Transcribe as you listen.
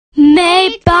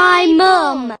Made by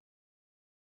Mum.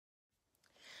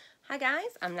 Hi guys,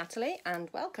 I'm Natalie and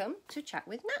welcome to Chat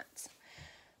with Nat.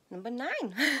 Number 9.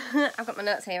 I've got my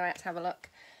notes here, let's have a look.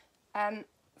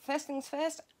 First things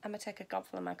first, I'm going to take a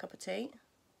gobful of my cup of tea.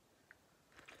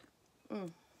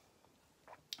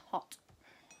 Hot.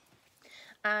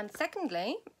 And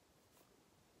secondly,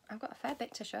 I've got a fair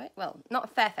bit to show you. Well, not a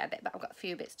fair bit, but I've got a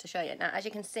few bits to show you. Now, as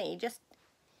you can see, just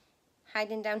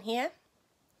hiding down here,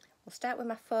 we'll start with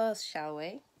my furs, shall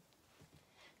we?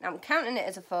 Now, I'm counting it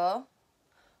as a faux,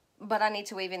 but I need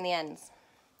to weave in the ends.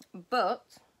 But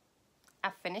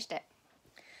I've finished it.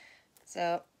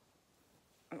 So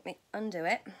let me undo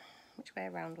it. Which way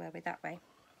around were we? That way.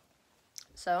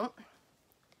 So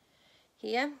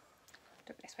here,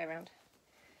 do it this way around.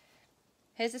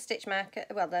 Here's the stitch marker,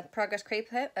 well, the progress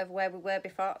creeper of where we were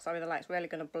before. Sorry, the light's really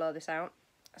going to blow this out.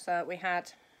 So we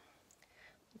had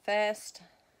first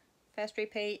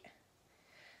repeat,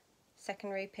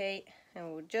 second repeat,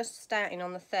 and we're just starting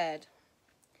on the third.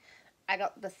 I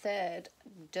got the third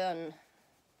done.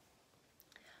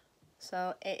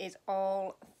 So it is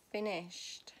all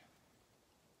finished,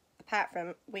 apart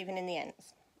from weaving in the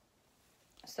ends.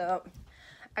 So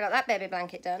I got that baby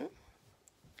blanket done,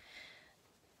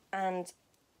 and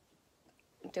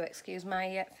do excuse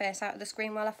my face out of the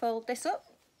screen while I fold this up,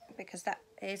 because that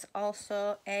is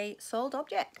also a sold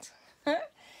object.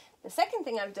 The second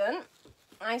thing I've done,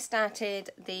 I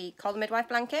started the Call the Midwife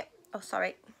blanket. Oh,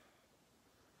 sorry.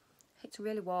 It's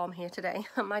really warm here today,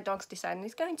 and my dog's deciding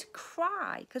he's going to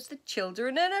cry because the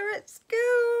children are at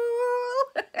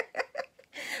school.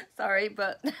 Sorry,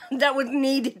 but that was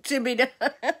needed to be done.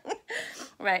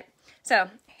 Right,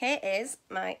 so here is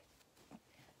my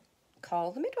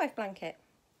Call the Midwife blanket.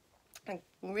 A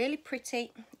really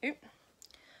pretty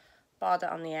border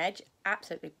on the edge,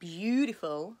 absolutely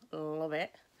beautiful, love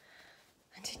it.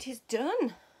 And it is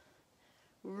done.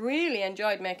 Really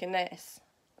enjoyed making this.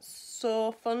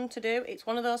 So fun to do. It's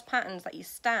one of those patterns that you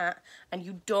start and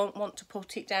you don't want to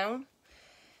put it down.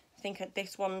 I think at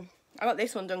this one, I got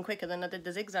this one done quicker than I did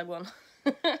the zigzag one.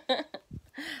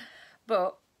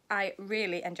 But I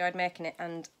really enjoyed making it,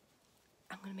 and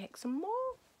I'm going to make some more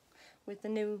with the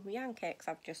new yarn cakes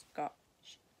I've just got.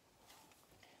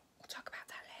 We'll talk about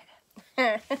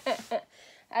that later.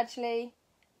 Actually,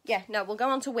 yeah, no, we'll go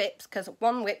on to whips, because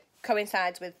one whip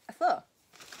coincides with a faux.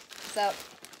 So,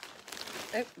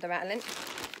 oh, the rattling.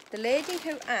 The lady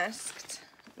who asked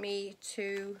me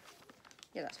to,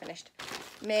 yeah, that's finished,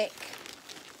 make,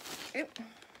 oh,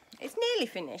 it's nearly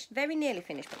finished, very nearly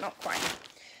finished, but not quite.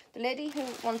 The lady who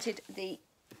wanted the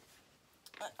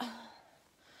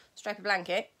stripy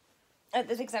blanket,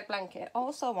 the zigzag blanket,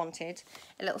 also wanted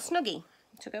a little snuggie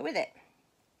to go with it.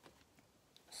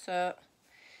 So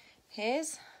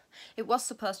here's, it was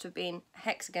supposed to have been a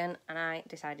hexagon, and I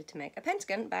decided to make a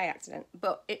pentagon by accident,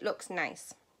 but it looks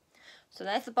nice. So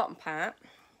there's the bottom part,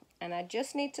 and I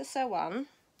just need to sew on,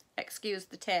 excuse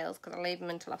the tails because I'll leave them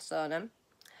until I've sewn them,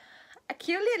 a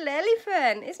cute little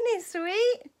elephant. Isn't he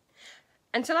sweet?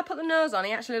 Until I put the nose on,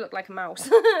 he actually looked like a mouse.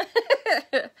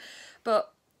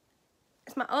 But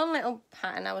it's my own little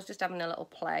pattern. I was just having a little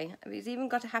play. He's even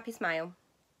got a happy smile.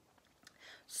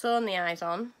 Sewn the eyes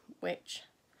on, which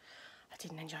I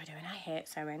didn't enjoy doing. I hate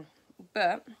sewing.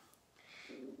 But,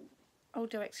 oh,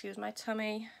 do excuse my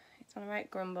tummy. It's on a right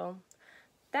grumble.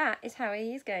 That is how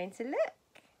he's going to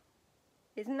look.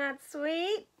 Isn't that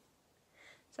sweet?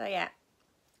 So yeah,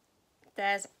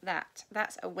 there's that.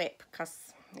 That's a whip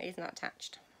because he's not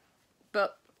attached.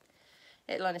 But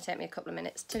it'll only take me a couple of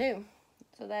minutes to do.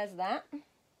 So there's that.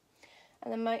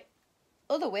 And then my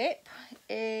other whip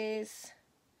is,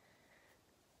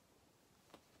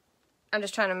 I'm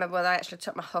just trying to remember whether I actually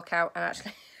took my hook out and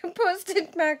actually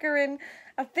posted marker in.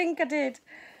 I think I did.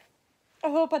 I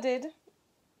hope I did.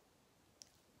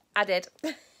 I did.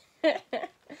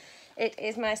 It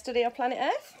is my Studio Planet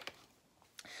Earth.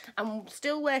 I'm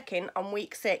still working on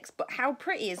week 6, but how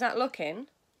pretty is that looking?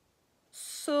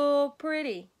 So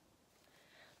pretty.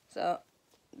 So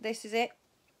this is it.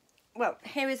 Well,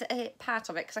 here is a part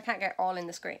of it because I can't get it all in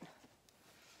the screen.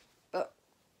 But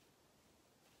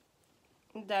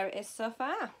there it is so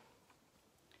far.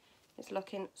 It's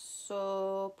looking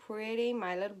so pretty.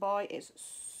 My little boy is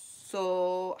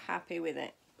so happy with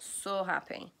it. So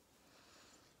happy.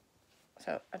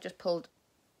 So I've just pulled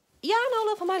yarn all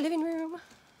over my living room.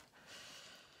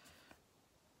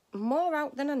 More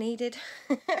out than I needed.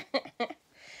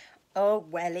 Oh,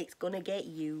 well, it's gonna get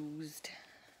used.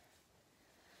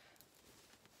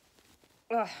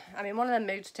 Oh, I'm in one of them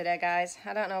moods today, guys.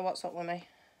 I don't know what's up with me.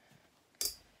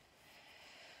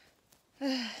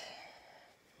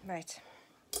 Right.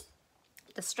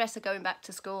 The stress of going back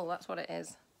to school, that's what it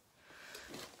is.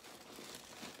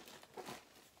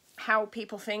 How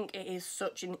people think it is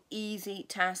such an easy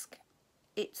task,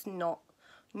 it's not.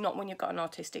 Not when you've got an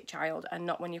autistic child, and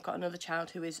not when you've got another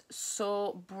child who is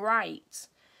so bright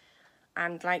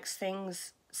and likes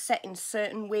things set in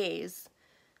certain ways.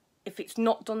 If it's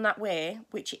not done that way,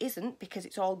 which it isn't because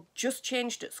it's all just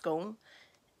changed at school,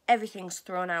 everything's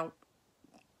thrown out.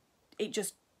 It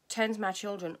just turns my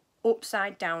children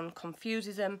upside down,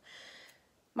 confuses them.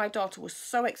 My daughter was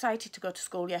so excited to go to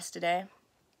school yesterday,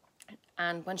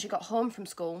 and when she got home from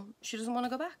school, she doesn't want to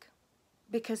go back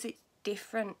because it's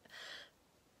different.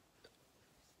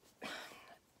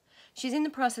 She's in the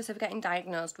process of getting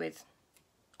diagnosed with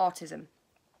autism,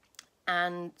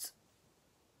 and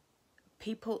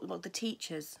people, well, the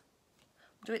teachers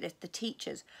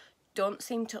don't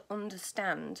seem to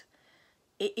understand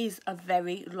it is a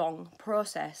very long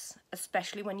process,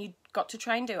 especially when you've got to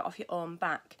try and do it off your own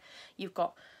back. You've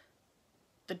got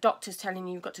the doctors telling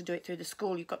you you've got to do it through the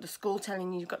school, you've got the school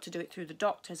telling you you've got to do it through the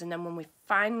doctors, and then when we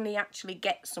finally actually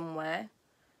get somewhere,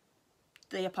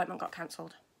 the appointment got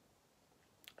cancelled.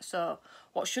 So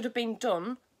what should have been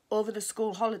done over the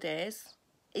school holidays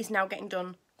is now getting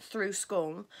done through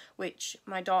school, which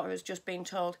my daughter has just been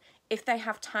told if they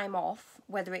have time off,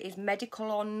 whether it is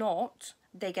medical or not,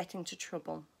 they get into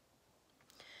trouble.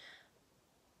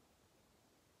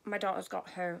 My daughter's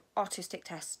got her autistic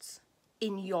tests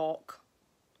in York.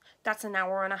 That's an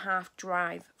 1.5-hour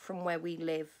drive from where we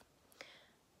live,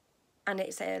 and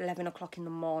it's at 11 o'clock in the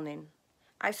morning.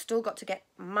 I've still got to get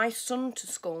my son to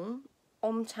school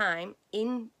on time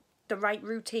in the right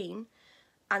routine,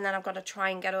 and then I've got to try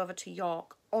and get over to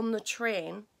York on the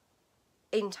train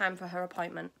in time for her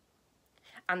appointment.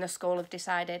 And the school have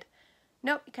decided,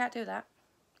 nope, you can't do that.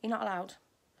 You're not allowed.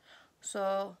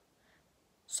 So,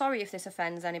 sorry if this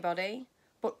offends anybody,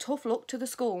 but tough luck to the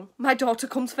school. My daughter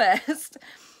comes first.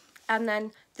 And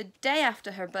then the day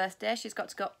after her birthday, she's got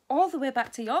to go all the way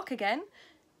back to York again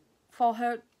for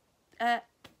her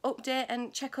update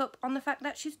and check up on the fact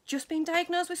that she's just been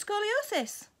diagnosed with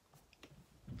scoliosis.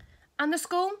 And the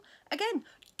school, again,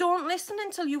 don't listen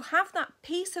until you have that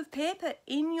piece of paper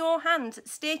in your hand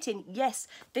stating, yes,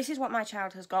 this is what my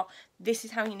child has got, this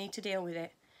is how you need to deal with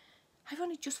it. I've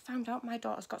only just found out my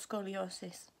daughter's got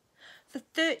scoliosis. For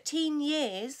 13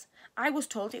 years, I was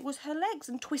told it was her legs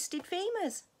and twisted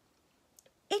femurs.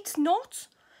 It's not.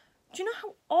 Do you know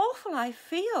how awful I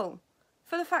feel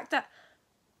for the fact that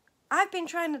I've been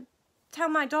trying to tell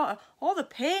my daughter all the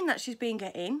pain that she's been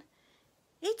getting?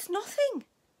 It's nothing.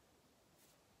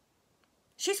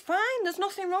 She's fine, there's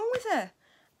nothing wrong with her.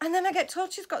 And then I get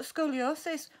told she's got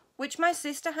scoliosis, which my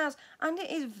sister has, and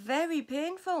it is very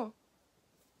painful.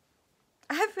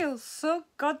 I feel so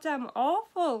goddamn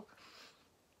awful.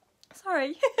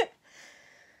 Sorry.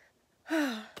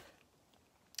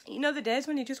 You know the days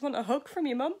when you just want a hug from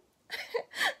your mum?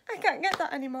 I can't get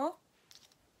that anymore.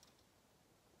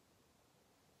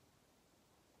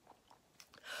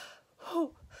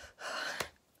 Oh.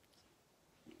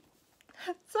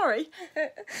 Sorry.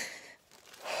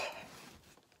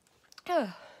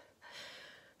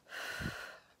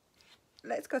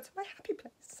 Let's go to my happy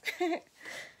place.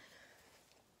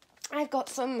 I've got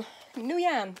some new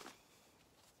yarn.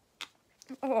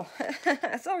 Oh,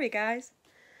 sorry guys.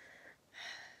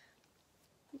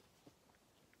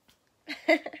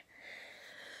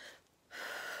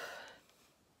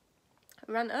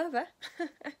 Ran over.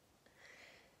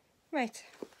 Right.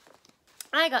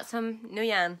 I got some new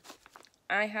yarn.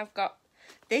 I have got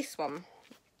this one.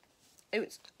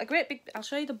 It's a great big... I'll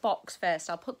show you the box first.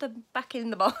 I'll put them back in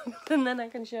the box and then I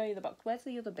can show you the box. Where's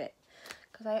the other bit?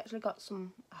 Because I actually got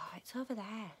some... Oh, it's over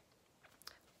there.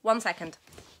 1 second.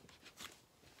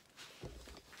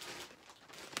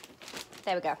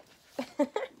 There we go.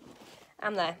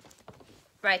 I'm there.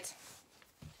 Right.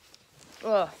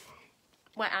 Oh,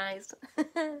 wet eyes.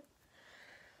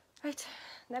 Right,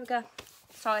 there we go.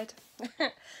 Sorted.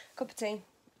 Cup of tea.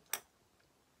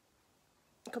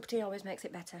 A cup of tea always makes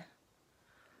it better.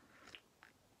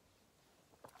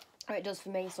 Or it does for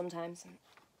me sometimes.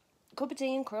 Cup of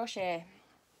tea and crochet.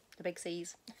 The big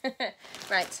C's.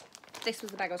 Right, this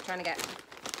was the bag I was trying to get.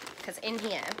 Because in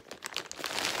here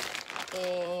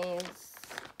is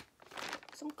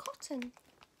some cotton.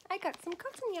 I got some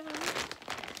cotton yarn.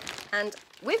 And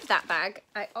with that bag,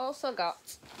 I also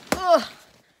got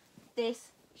this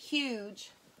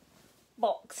huge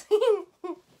box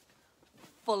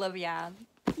full of yarn.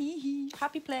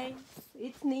 Happy place.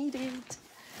 It's needed.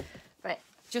 Right,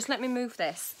 just let me move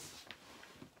this.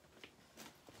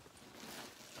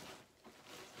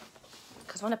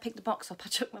 Because when I picked the box up, I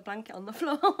chucked my blanket on the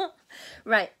floor.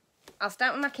 Right, I'll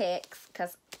start with my cakes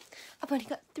because I've only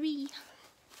got 3.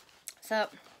 So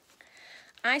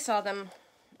I saw them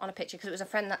on a picture because it was a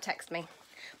friend that texted me.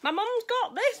 My mum's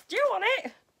got this, do you want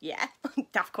it? Yeah,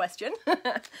 daft question.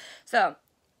 So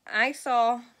I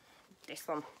saw this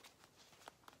one.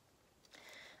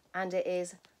 And it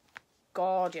is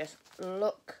gorgeous.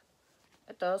 Look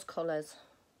at those colours.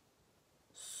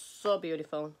 So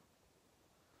beautiful.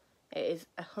 It is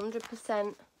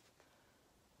 100%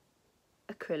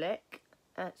 acrylic.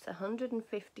 It's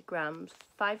 150 grams,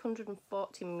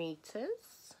 540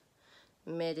 meters,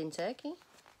 made in Turkey.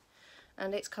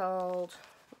 And it's called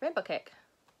Rainbow Cake.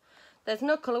 There's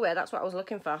no colourway, that's what I was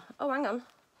looking for. Oh, hang on.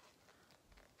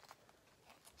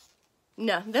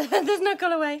 No, there's no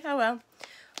colourway. Oh well.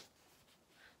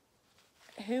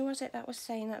 Who was it that was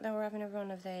saying that they were having a run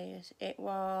of these? It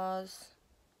was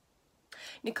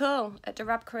Nicole at the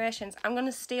Rab Creations. I'm going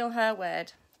to steal her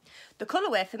word. The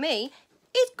colourway for me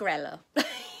is Grello.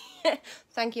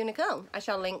 Thank you, Nicole. I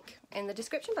shall link in the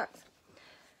description box.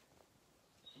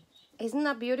 Isn't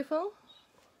that beautiful?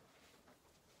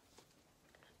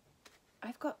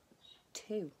 I've got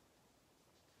 2.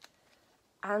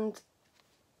 And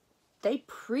they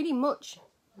pretty much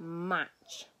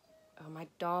match. Oh, my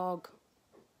dog.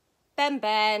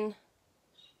 Ben.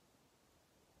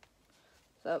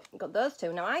 So, got those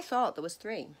 2. Now, I thought there was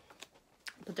 3,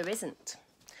 but there isn't.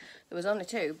 There was only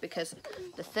 2 because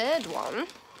the third one...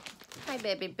 Hi,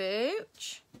 baby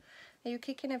Booch. Are you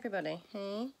kicking everybody?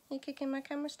 Hey? Are you kicking my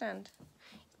camera stand?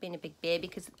 He's been a big baby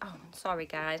because... Oh, I'm sorry,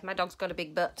 guys. My dog's got a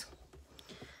big butt.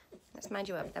 Let's mind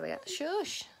you up. There we go.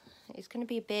 Shush. He's going to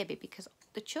be a baby because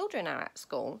the children are at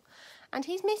school and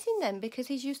he's missing them because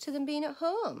he's used to them being at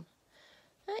home.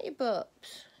 Aren't you,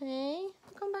 Bubs? Hey?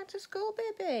 Come back to school,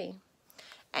 baby.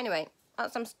 Anyway,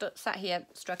 as I'm sat here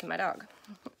stroking my dog,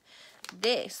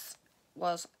 this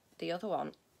was the other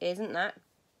one. Isn't that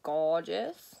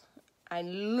gorgeous? I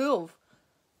love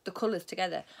the colours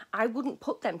together. I wouldn't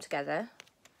put them together,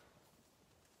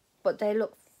 but they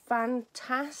look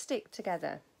fantastic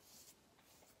together.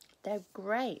 They're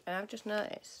great, and I've just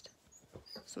noticed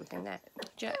something there.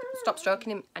 Stop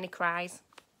stroking him, and he cries.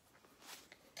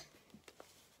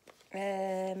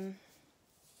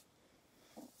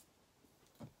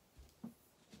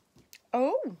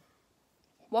 Oh,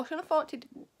 wash on a 40.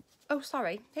 Oh,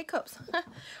 sorry, hiccups.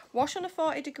 Wash on a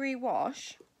 40-degree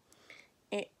wash.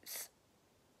 It's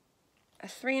a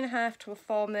 3.5 to a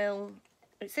 4 mil.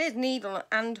 It says needle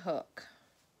and hook,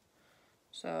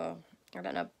 so I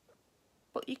don't know.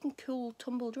 But you can cool,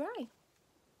 tumble dry.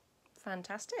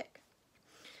 Fantastic.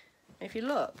 If you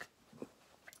look,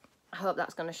 I hope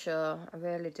that's going to show. I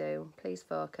really do. Please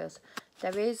focus.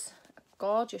 There is a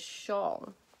gorgeous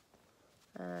shawl,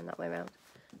 and that way around,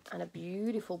 and a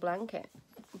beautiful blanket.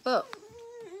 But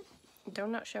they're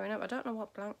not showing up. I don't know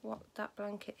what that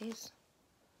blanket is.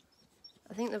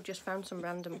 I think they've just found some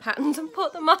random patterns and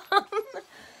put them on.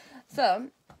 So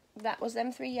that was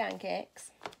them 3 yarn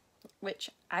cakes, which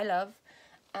I love.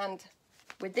 And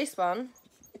with this one,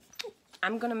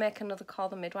 I'm going to make another Call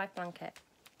the Midwife blanket.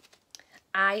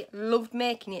 I loved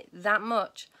making it that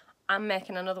much. I'm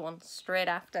making another one straight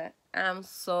after. I'm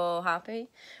so happy.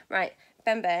 Right,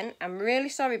 Ben, I'm really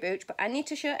sorry, Booch, but I need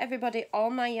to show everybody all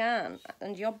my yarn,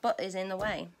 and your butt is in the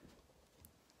way.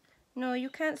 No, you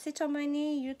can't sit on my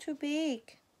knee. You're too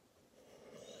big.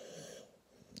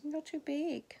 You're too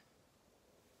big.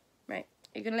 Right,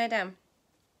 you're going to lay down.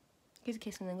 Give a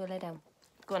kiss and then go lay down.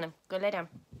 Go on then, go lay down.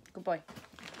 Good boy.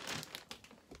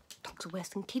 Dogs are worse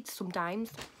than kids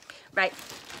sometimes. Right,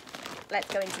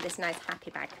 let's go into this nice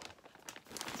happy bag.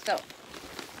 So,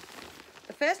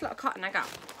 the first lot of cotton I got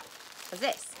was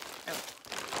this. Oh.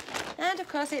 And of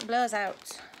course it blows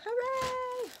out.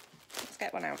 Hooray! Let's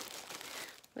get one out.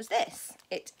 Was this.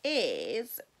 It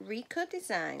is Rico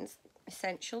Designs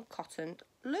Essential Cotton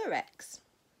Lurex.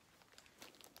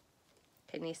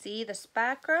 Can you see the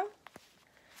sparkle?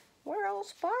 We're all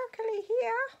sparkly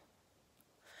here.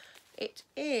 It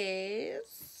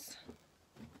is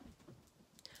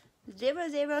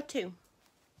 002.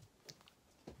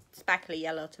 Sparkly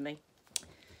yellow to me.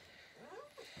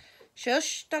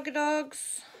 Shush, doggy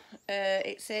dogs.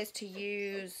 It says to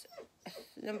use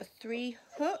number 3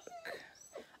 hook.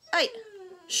 Hey,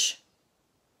 shh.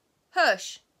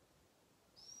 Hush.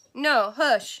 No,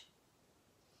 hush.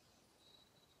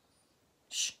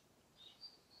 Shh.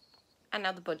 And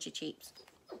now the budgie cheeps.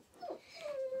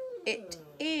 It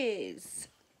is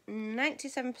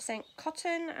 97%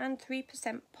 cotton and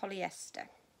 3% polyester.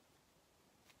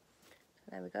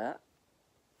 There we go.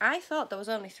 I thought there was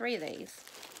only 3 of these.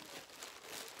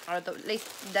 Or at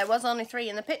least there was only 3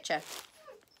 in the picture.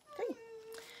 3.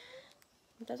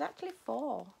 There's actually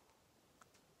 4.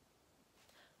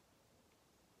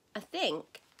 I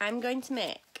think I'm going to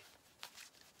make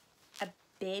a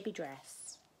baby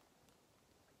dress.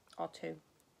 Or 2.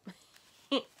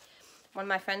 One of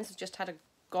my friends has just had a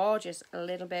gorgeous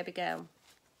little baby girl.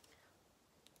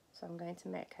 So I'm going to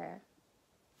make her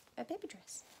a baby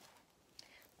dress.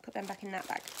 Put them back in that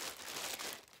bag.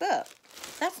 But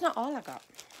that's not all I got.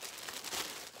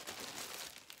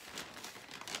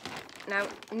 Now,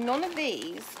 none of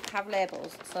these have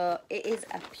labels, so it is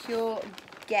a pure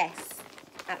guess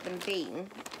at them being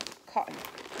cotton.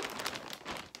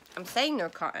 I'm saying they're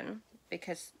cotton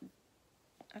because,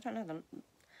 I don't know,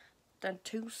 they're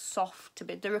too soft to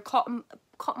be. They're a cotton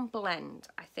blend,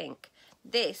 I think.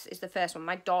 This is the first one.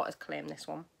 My daughter's claimed this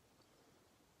one.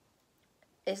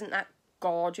 Isn't that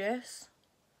gorgeous?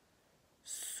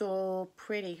 So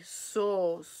pretty,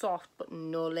 so soft, but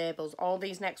no labels. All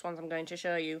these next ones I'm going to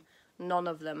show you, none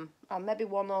of them, or maybe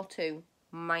 1 or 2,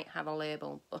 might have a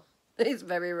label, but it's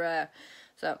very rare.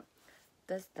 So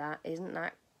there's that. Isn't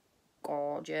that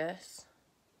gorgeous?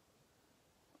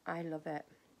 I love it.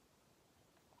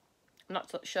 I'm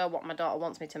not so sure what my daughter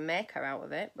wants me to make her out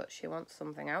of it, but she wants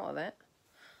something out of it.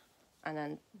 And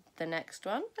then the next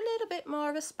one, a little bit more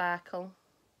of a sparkle.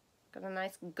 Got a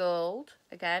nice gold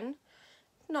again.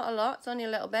 Not a lot, it's only a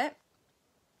little bit.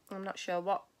 I'm not sure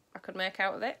what I could make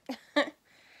out of it.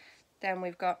 Then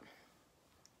we've got,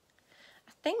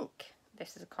 I think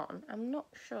this is a cotton. I'm not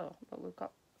sure, but we've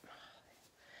got,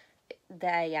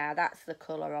 there, yeah, that's the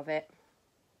colour of it.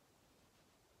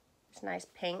 It's nice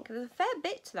pink. There's a fair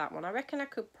bit to that one. I reckon I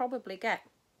could probably get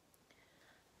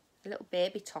a little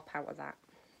baby top out of that.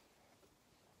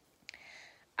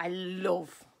 I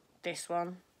love this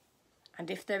one. And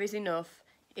if there is enough,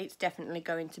 it's definitely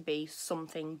going to be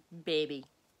something baby.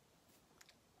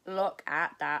 Look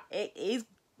at that. It is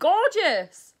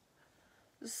gorgeous.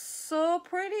 So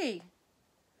pretty.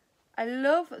 I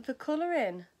love the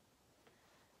colouring.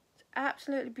 It's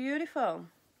absolutely beautiful.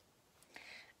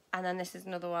 And then this is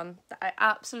another one that I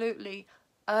absolutely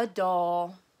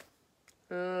adore.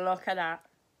 Look at that.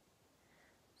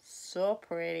 So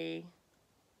pretty.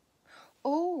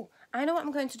 Oh, I know what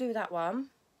I'm going to do with that one.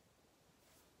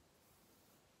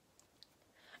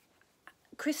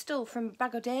 Crystal from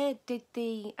Bag O' Day did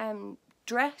the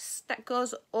dress that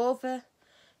goes over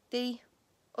the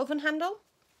oven handle.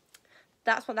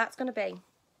 That's what that's going to be.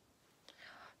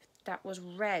 That was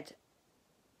red.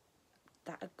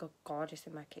 That would go gorgeous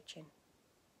in my kitchen.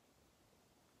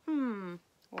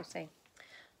 We'll see.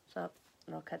 So,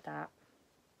 look at that.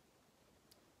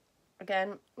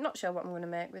 Again, not sure what I'm going to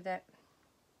make with it.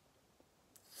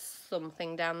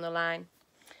 Something down the line.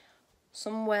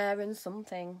 Somewhere and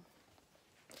something.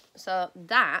 So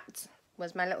that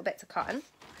was my little bits of cotton.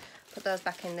 Put those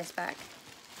back in this bag.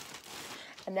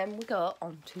 And then we go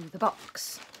onto the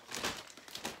box.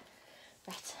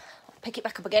 Right, I'll pick it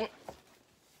back up again.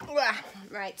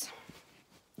 Right.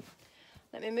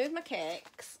 Let me move my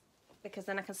cakes because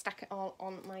then I can stack it all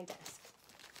on my desk.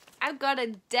 I've got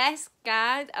a desk,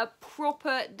 guys. A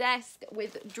proper desk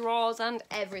with drawers and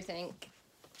everything.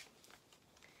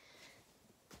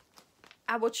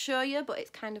 I would show you, but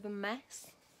it's kind of a mess.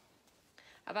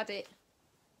 I've had it,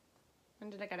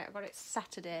 when did I get it? I got it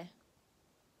Saturday.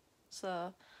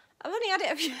 So, I've only had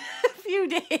it a few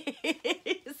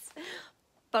days.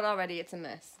 But already it's a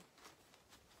mess.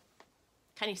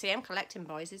 Can you see I'm collecting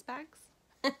boys' bags?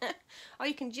 Or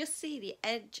you can just see the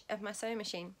edge of my sewing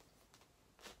machine.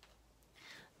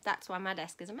 That's why my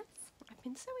desk is a mess. I've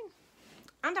been sewing.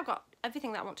 And I've got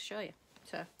everything that I want to show you.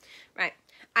 So, right.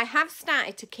 I have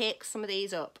started to cake some of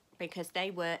these up because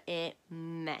they were a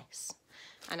mess.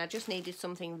 And I just needed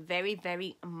something very,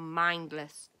 very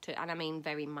mindless to, and I mean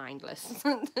very mindless.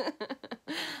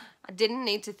 I didn't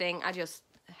need to think, I just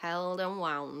held and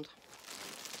wound.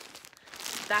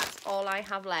 That's all I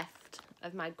have left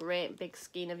of my great big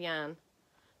skein of yarn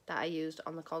that I used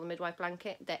on the Call the Midwife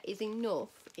blanket. There is enough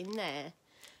in there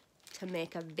to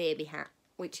make a baby hat,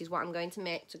 which is what I'm going to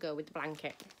make to go with the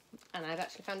blanket. And I've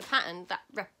actually found a pattern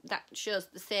that shows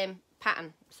the same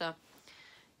pattern. So,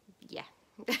 yeah.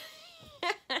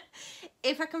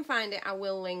 If I can find it, I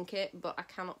will link it, but I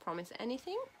cannot promise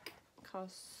anything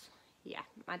because, yeah,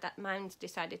 mine's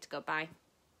decided to go by.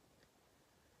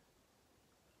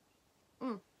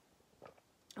 And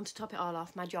to top it all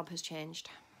off, my job has changed.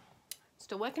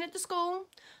 Still working at the school,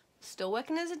 still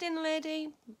working as a dinner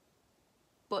lady,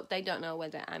 but they don't know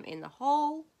whether I'm in the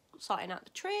hall sorting out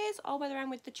the trays or whether I'm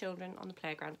with the children on the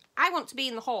playground. I want to be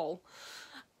in the hall.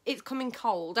 It's coming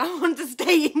cold. I want to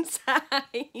stay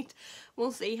inside.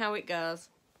 We'll see how it goes.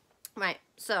 Right,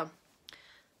 so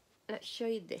let's show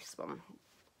you this one.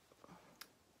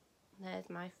 There's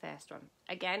my first one.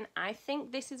 Again, I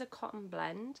think this is a cotton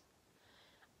blend.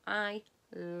 I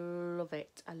love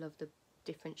it. I love the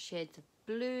different shades of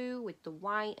blue with the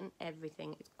white and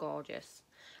everything. It's gorgeous.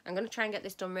 I'm going to try and get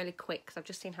this done really quick because I've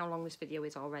just seen how long this video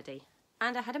is already.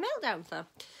 And I had a meltdown, so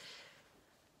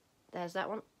there's that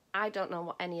one. I don't know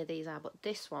what any of these are, but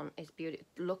this one is beautiful.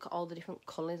 Look at all the different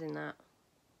colours in that.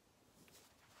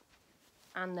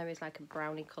 And there is like a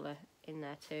brownie colour in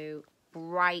there too.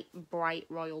 Bright, bright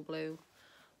royal blue.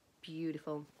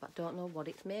 Beautiful. But I don't know what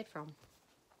it's made from.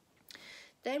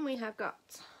 Then we have got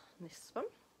this one.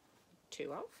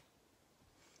 2 of.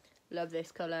 Love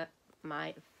this colour.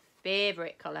 My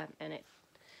favourite colour. And it's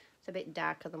a bit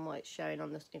darker than what it's showing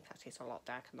on the... In fact, it's a lot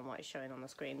darker than what it's showing on the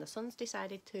screen. The sun's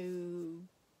decided to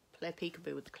play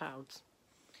peekaboo with the clouds.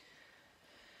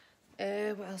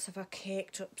 What else have I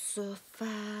caked up so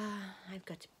far? I've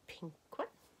got a pink one.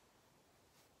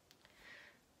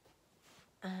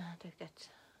 And I've got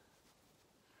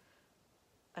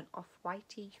an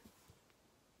off-whitey.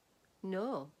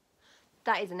 No,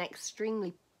 that is an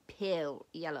extremely pale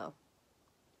yellow.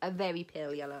 A very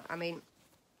pale yellow. I mean,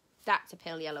 that's a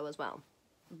pale yellow as well,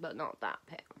 but not that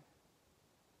pale.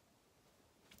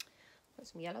 Got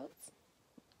some yellows.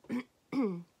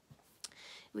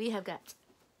 We have got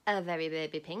a very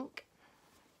baby pink.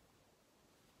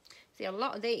 See, a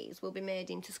lot of these will be made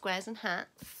into squares and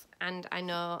hats, and I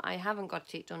know I haven't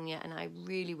got it done yet, and I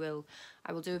really will.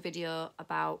 I will do a video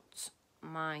about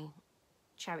my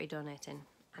charity donating,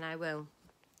 and I will.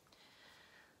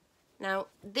 Now,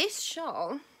 this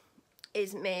shawl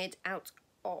is made out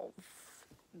of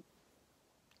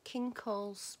King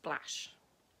Cole Splash.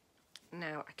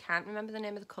 Now, I can't remember the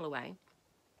name of the colourway.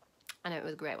 I know it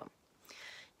was a grey one.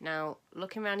 Now,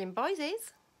 looking around in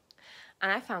Boise's,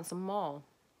 and I found some more.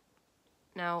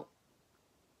 Now,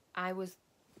 I was,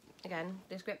 again,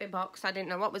 this great big box, I didn't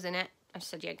know what was in it. I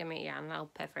said, yeah, give me, yeah, and I'll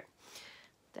pay for it.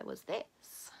 There was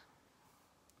this,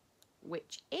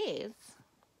 which is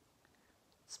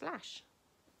Splash.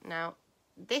 Now,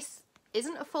 this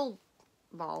isn't a full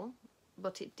ball,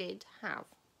 but it did have,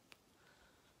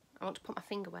 I want to put my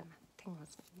finger where my thing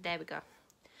was. There we go.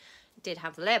 It did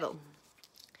have the label.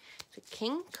 So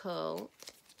King Cole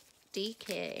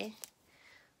DK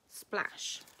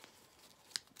Splash.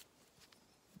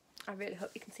 I really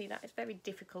hope you can see that. It's very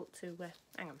difficult to,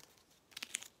 hang on.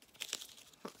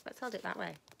 Let's hold it that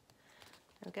way.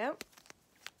 There we go.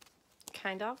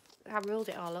 Kind of. I rolled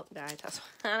it all up, guys.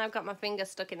 And I've got my finger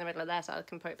stuck in the middle of there so I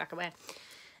can put it back away.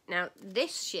 Now,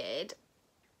 this shade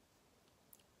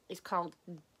is called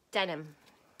Denim.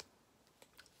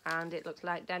 And it looks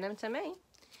like denim to me.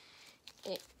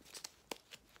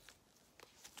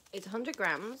 It's 100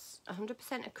 grams, 100%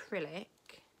 acrylic.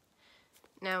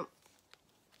 Now,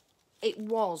 it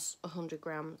was 100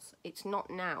 grams. It's not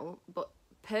now, but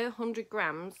per 100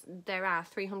 grams, there are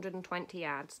 320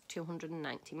 yards,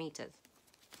 290 metres.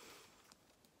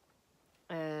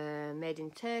 Made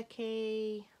in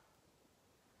Turkey.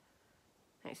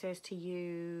 It says to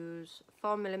use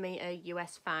 4mm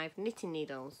US 5 knitting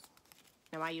needles.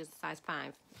 Now, I use the size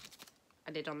 5.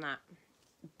 I did on that.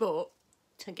 But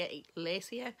to get it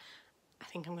lacier, I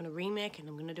think I'm going to remake it and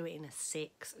I'm going to do it in a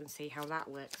 6 and see how that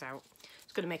works out.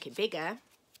 It's going to make it bigger.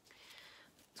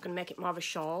 It's going to make it more of a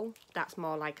shawl. That's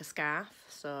more like a scarf.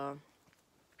 So,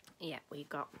 yeah, we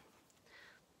got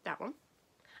that one.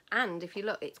 And if you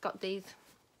look, it's got these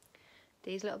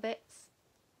little bits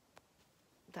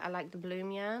that are like the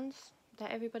bloom yarns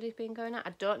that everybody's been going at.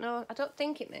 I don't know. I don't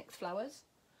think it makes flowers.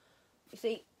 You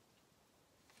see,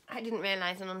 I didn't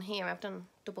realise, and on here I've done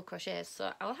double crochets,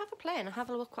 so I'll have a play and I'll have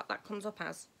a look what that comes up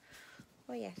as.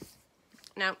 Oh yes.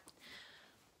 Now,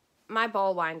 my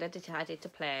ball winder decided to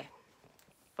play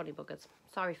funny buggers.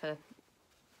 Sorry for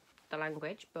the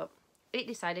language, but it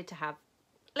decided to have,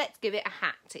 let's give it a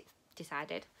hat, it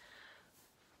decided.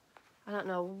 I don't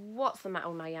know what's the matter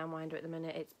with my yarn winder at the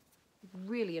minute. It's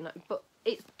really annoying, but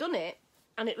it's done it,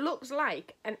 and it looks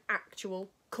like an actual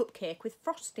cupcake with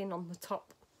frosting on the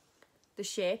top. The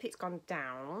shape, it's gone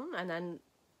down, and then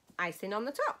icing on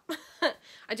the top.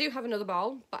 I do have another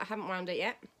ball, but I haven't wound it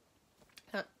yet.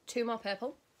 2 more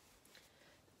purple.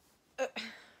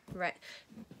 Right.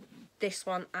 This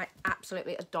one I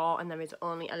absolutely adore, and there is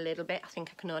only a little bit. I think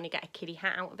I can only get a kitty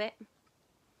hat out of it.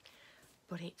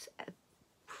 But it's a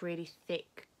pretty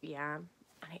thick yarn,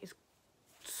 and it is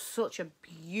such a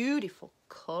beautiful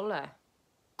colour.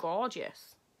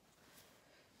 Gorgeous.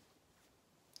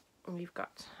 And we've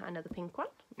got another pink one.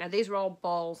 Now, these are all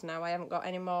balls now. I haven't got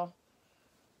any more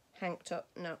hanked up.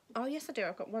 No. Oh, yes, I do.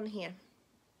 I've got one here.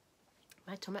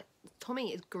 My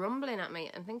tummy is grumbling at me.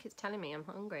 I think it's telling me I'm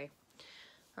hungry.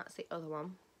 That's the other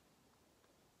one.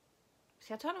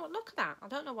 See, I don't know what, look at that. I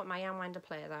don't know what my yarn winder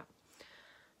play that.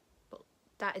 But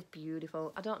that is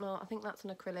beautiful. I don't know, I think that's an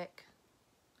acrylic.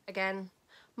 Again,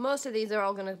 most of these are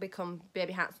all going to become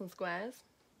baby hats and squares.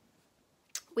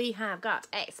 We have got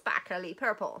a sparkly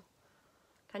purple.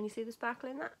 Can you see the sparkle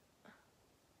in that?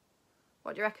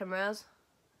 What do you reckon, Rose?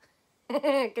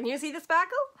 Can you see the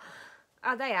sparkle?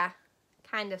 Oh, there.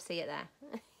 Kind of see it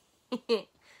there.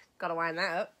 Gotta wind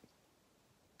that up.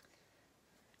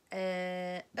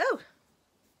 Oh,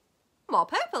 more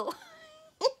purple.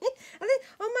 I think,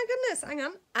 oh my goodness, hang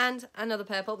on. And another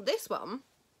purple. This one.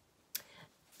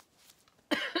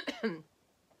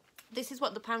 This is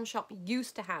what the pound shop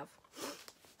used to have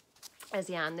as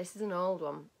yarn. This is an old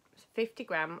one. It's 50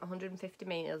 gram, 150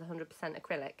 meters, 100%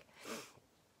 acrylic.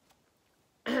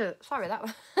 Sorry, that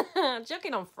was I'm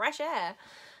joking on fresh air,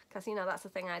 because you know that's the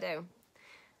thing I do.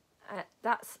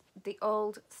 That's the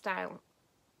old style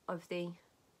of the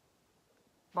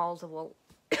balls of wool.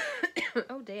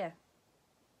 Oh dear.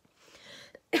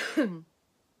 Let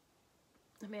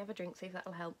me have a drink, see if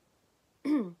that'll help.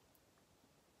 Do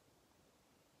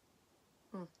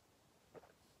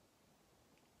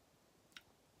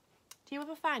you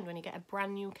ever find when you get a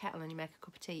brand new kettle and you make a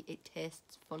cup of tea, it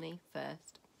tastes funny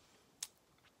first?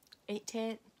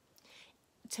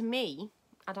 To me,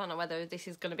 I don't know whether this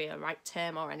is going to be a right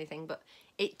term or anything, but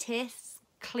it tastes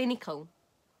clinical.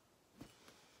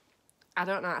 I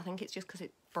don't know, I think it's just because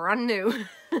it's brand new.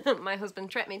 My husband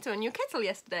treated me to a new kettle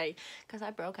yesterday because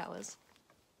I broke ours.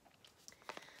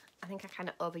 I think I kind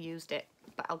of overused it,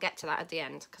 but I'll get to that at the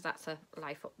end because that's a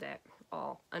life update.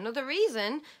 Or another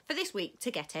reason for this week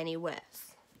to get any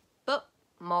worse. But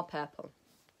more purple.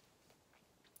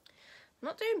 I'm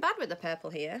not doing bad with the purple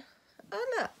here. Oh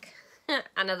look,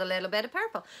 another little bit of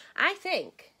purple. I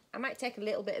think I might take a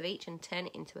little bit of each and turn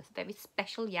it into a very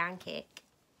special yarn cake.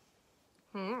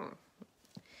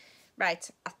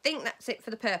 Right, I think that's it for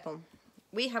the purple.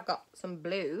 We have got some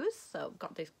blues. So I've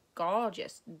got this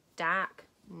gorgeous dark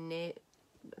nude.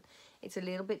 It's a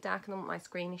little bit darker than what my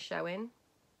screen is showing,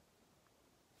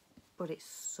 but it's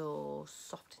so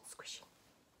soft and squishy.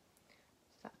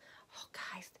 So, oh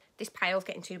guys, this pile's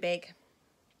getting too big.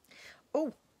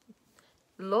 Oh,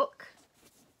 look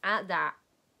at that.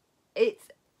 It's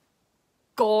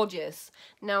gorgeous.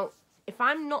 Now, if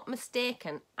I'm not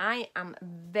mistaken, I am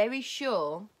very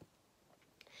sure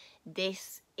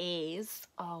this is,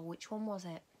 oh, which one was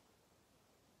it?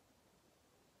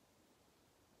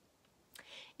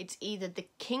 It's either the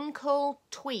Kinkle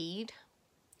tweed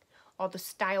or the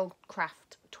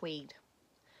Stylecraft tweed.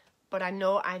 But I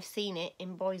know I've seen it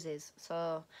in Boyce's,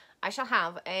 so I shall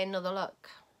have another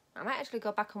look. I might actually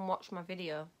go back and watch my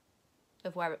video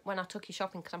of when I took you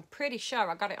shopping, because I'm pretty sure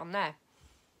I got it on there.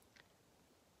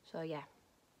 So yeah,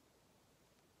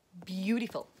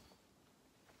 beautiful.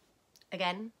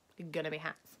 Again, gonna be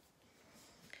hats.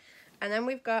 And then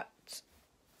we've got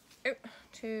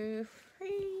 2,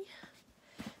 3.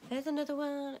 There's another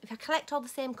one. If I collect all the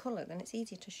same colour, then it's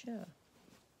easier to show.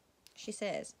 She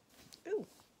says, ooh.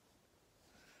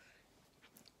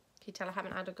 Can you tell I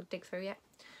haven't had a good dig through yet?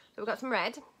 So we've got some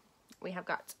red. We have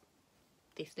got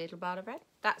this little bar of red.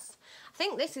 I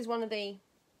think this is one of the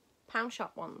pound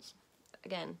shop ones.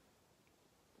 Again,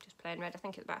 just plain red. I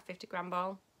think it's about a 50 gram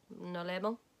ball. No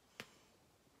label.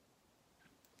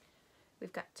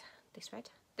 We've got this red.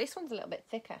 This one's a little bit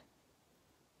thicker.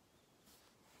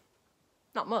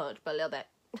 Not much, but a little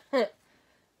bit.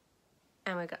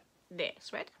 And we've got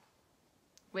this red,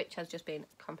 which has just been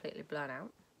completely blown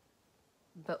out.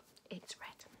 But it's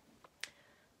red.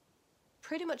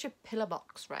 Pretty much a pillar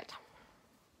box red.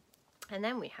 And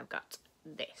then we have got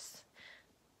this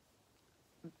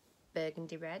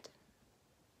burgundy red.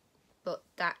 But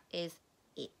that is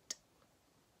it.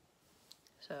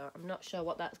 So I'm not sure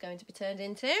what that's going to be turned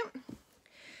into.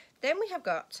 Then we have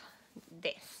got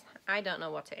this. I don't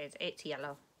know what it is. It's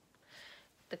yellow.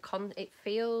 It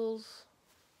feels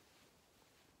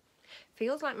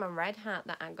like my red hat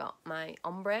that I got, my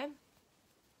ombre.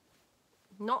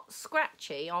 Not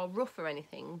scratchy or rough or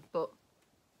anything, but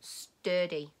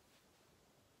sturdy.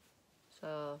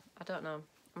 So I don't know.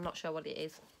 I'm not sure what it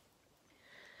is.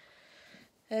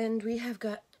 And we have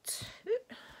got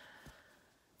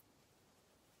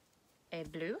a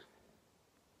blue.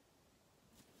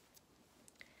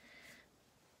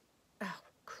 Oh,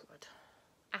 crud.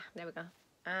 Ah, there we go.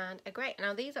 And a grey.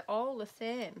 Now these are all the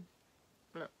same.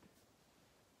 No.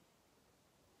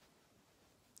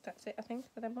 That's it, I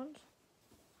think, for them ones.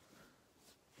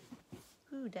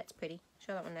 Ooh, that's pretty.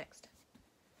 Show that one next.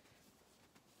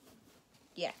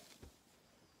 Yeah.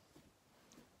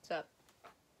 So,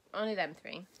 only them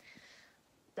 3.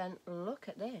 Then look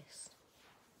at this.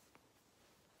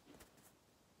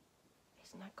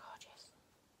 Isn't that gorgeous?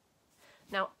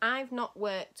 Now, I've not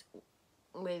worked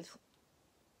with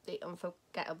the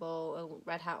Unforgettable,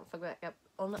 Red Heart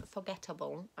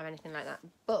Unforgettable or anything like that,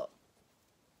 but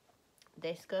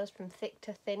this goes from thick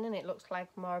to thin and it looks like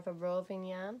more of a roving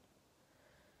yarn.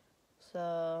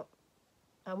 So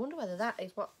I wonder whether that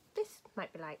is what this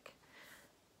might be like.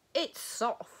 It's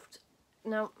soft.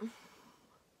 Now,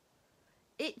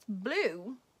 it's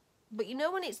blue, but you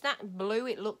know when it's that blue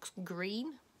it looks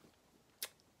green?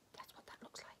 That's what that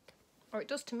looks like. Or it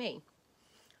does to me.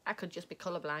 I could just be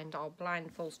colourblind or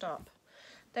blind full stop.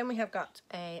 Then we have got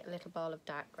a little ball of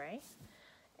dark grey,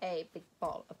 a big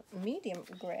ball of medium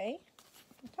grey.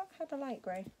 I thought I had a light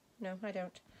grey. No, I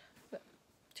don't. But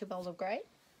 2 balls of grey,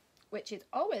 which is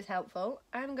always helpful.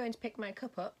 I'm going to pick my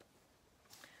cup up.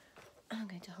 I'm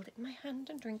going to hold it in my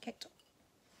hand and drink it.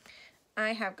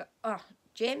 I have got,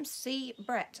 James C.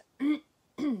 Brett.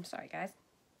 Sorry, guys.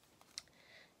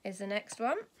 Is the next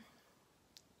one.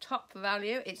 Top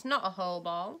value. It's not a whole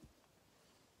ball.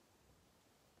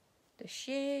 The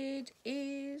shade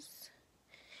is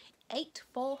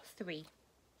 843.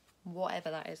 Whatever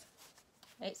that is.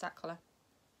 It's that colour.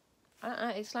 I don't know.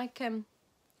 It's like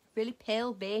really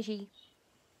pale beigey.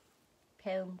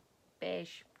 Pale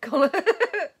beige colour.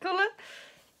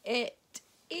 It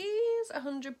is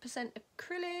 100%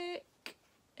 acrylic.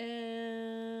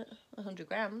 100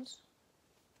 grams.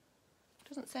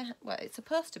 Doesn't say, well, it's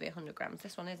supposed to be 100 grams.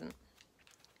 This one isn't.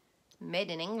 Made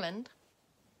in England.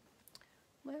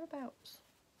 Whereabouts?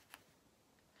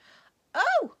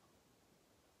 Oh!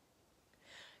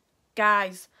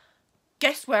 Guys,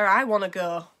 guess where I want to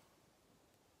go?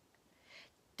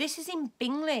 This is in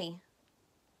Bingley.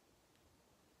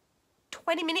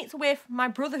 20 minutes away from my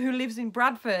brother who lives in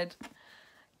Bradford.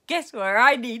 Guess where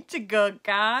I need to go,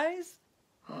 guys?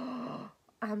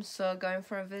 I'm so going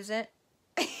for a visit.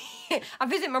 I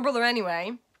visit my brother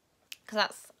anyway, because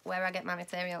that's where I get my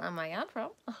material and my yarn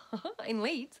from, in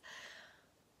Leeds.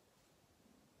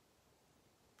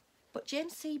 But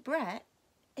James C. Brett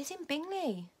is in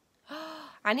Bingley.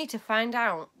 I need to find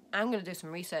out. I'm going to do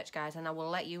some research, guys, and I will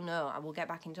let you know. I will get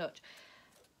back in touch.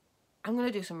 I'm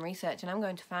going to do some research, and I'm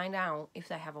going to find out if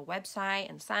they have a website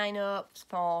and sign-ups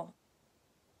for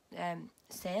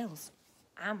sales.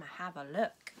 I'm going to have a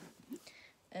look.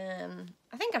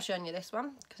 I think I've shown you this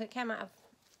one because it came out of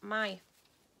my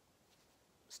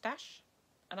stash.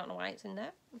 I don't know why it's in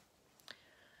there.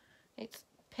 It's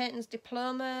Peyton's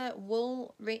Diploma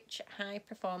Wool Rich High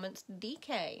Performance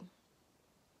DK.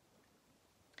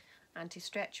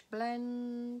 Anti-stretch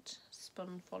blend,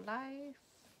 spun for life.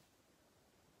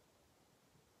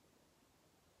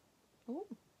 Ooh.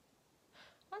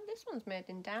 And this one's made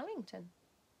in Darlington.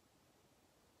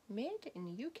 Made in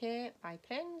the UK by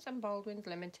Pens and Baldwins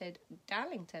Limited,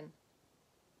 Darlington.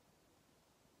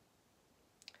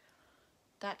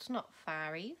 That's not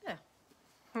far either.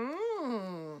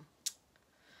 I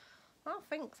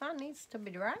think that needs to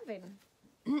be driving.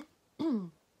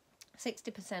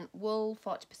 60% wool,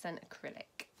 40%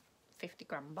 acrylic. 50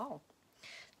 gram ball.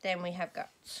 Then we have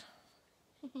got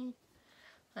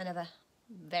another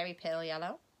very pale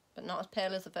yellow, but not as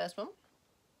pale as the first one.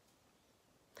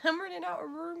 I'm running out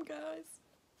of room, guys.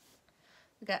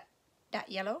 We've got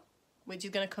that yellow, which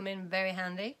is going to come in very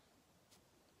handy.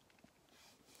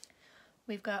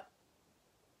 We've got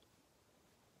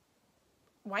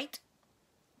white,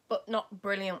 but not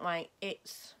brilliant white.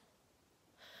 It's,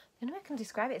 the only way I can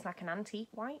describe it is like an antique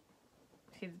white.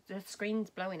 See, the screen's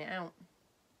blowing it out.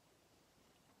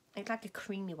 It's like a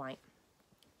creamy white.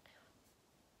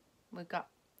 We've got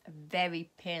a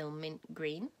very pale mint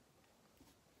green.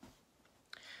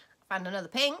 Found another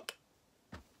pink,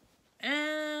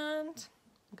 and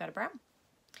I've got a brown.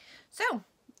 So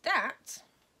that,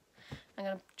 I'm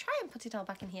going to try and put it all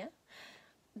back in here.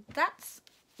 That's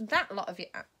that lot of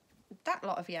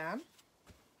yarn.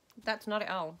 That's not it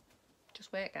all.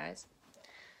 Just wait, guys.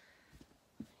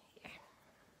 Yeah.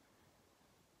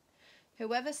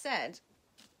 Whoever said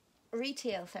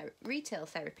retail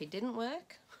therapy didn't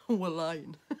work, we're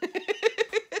lying.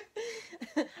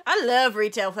 I love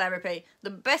retail therapy. The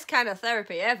best kind of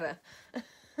therapy ever.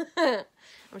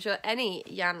 I'm sure any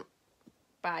yarn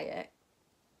buyer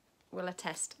will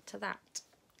attest to that.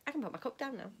 I can put my cup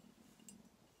down now.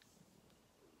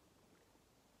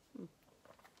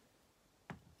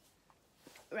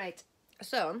 Right,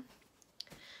 so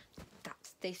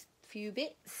that's this few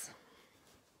bits.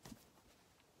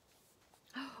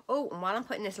 Oh, and while I'm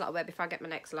putting this lot away before I get my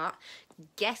next lot,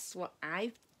 guess what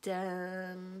I've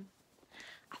done?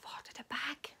 I've ordered a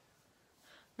bag.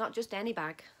 Not just any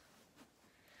bag.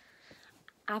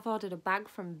 I've ordered a bag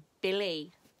from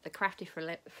Billy, the Crafty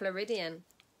Floridian.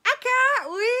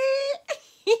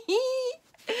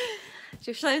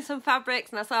 She was showing some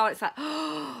fabrics and I saw it. It's like,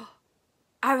 oh,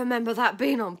 I remember that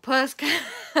being on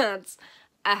postcards.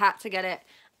 I had to get it.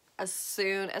 As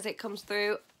soon as it comes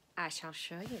through, I shall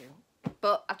show you.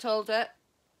 But I told her,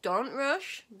 don't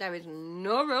rush. There is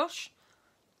no rush.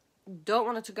 Don't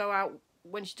want her to go out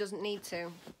when she doesn't need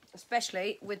to,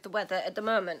 especially with the weather at the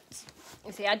moment.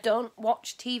 You see, I don't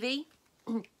watch TV.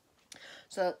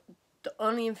 So the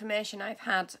only information I've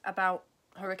had about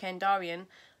Hurricane Dorian,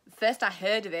 first I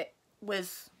heard of it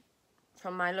was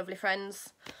from my lovely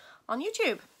friends on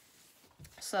YouTube.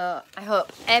 So I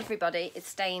hope everybody is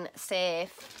staying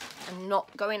safe and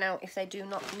not going out if they do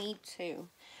not need to.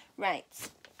 Right,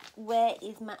 where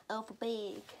is my other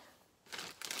bag?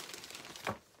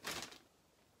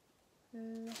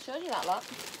 I showed you that lot.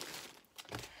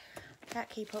 Can't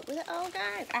keep up with it all,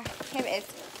 guys. Ah, here it is.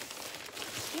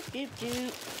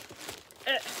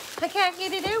 I can't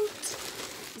get it out.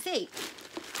 You see,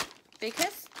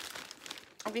 because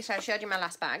obviously I showed you my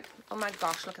last bag. Oh my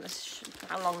gosh, look at this,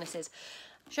 how long this is.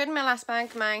 I showed you my last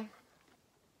bag, my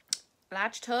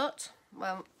large tote.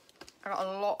 Well, I got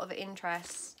a lot of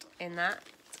interest in that,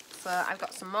 so I've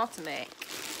got some more to make.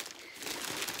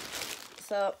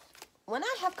 So when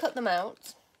I have cut them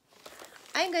out,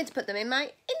 I'm going to put them in my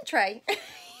in tray.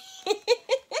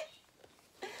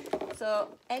 So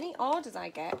any orders I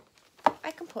get,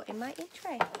 I can put in my in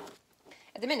tray.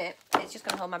 At the minute, it's just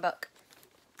going to hold my book.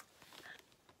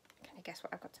 Can you guess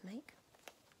what I've got to make?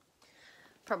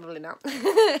 Probably not.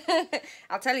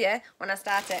 I'll tell you when I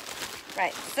start it.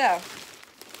 Right, so I've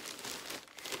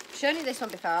shown you this one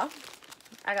before.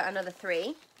 I got another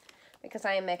 3 because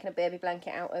I am making a baby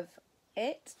blanket out of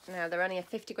it. Now they're only a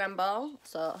 50-gram ball,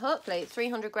 so hopefully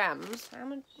 300 grams. How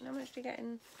much do you get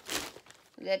in?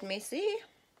 Let me see.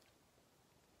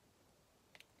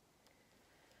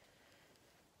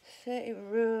 30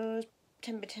 rows,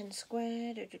 10 by 10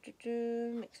 square.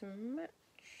 Mix and match.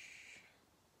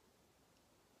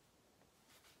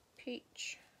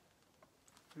 Peach.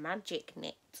 Magic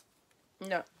knit.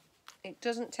 No, it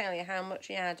doesn't tell you how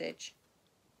much yardage.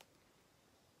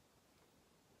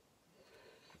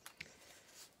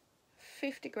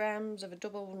 50 grams of a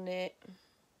double knit.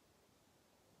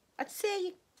 I'd say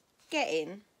you're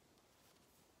getting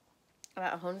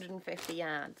about 150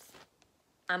 yards.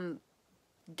 I'm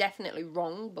definitely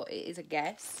wrong, but it is a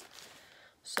guess.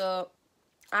 So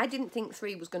I didn't think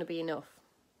 3 was going to be enough,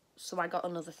 so I got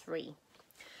another 3.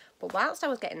 But whilst I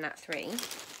was getting that 3,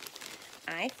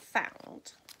 I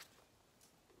found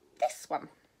this one.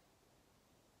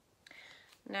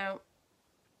 Now,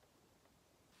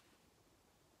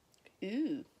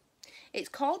 ooh, it's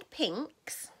called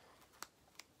Pinks.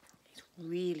 It's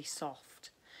really soft.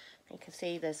 You can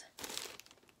see there's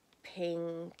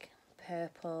pink,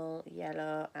 purple,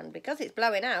 yellow, and because it's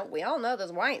blowing out, we all know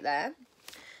there's white there.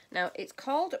 Now, it's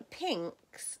called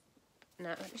Pinks.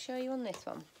 Now, let me show you on this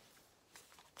one.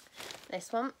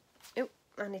 This one, oh,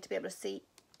 I need to be able to see.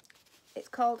 It's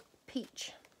called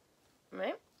Peach,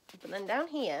 right? But then down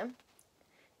here,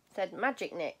 it said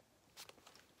Magic Knit.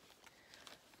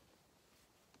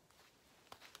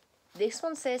 This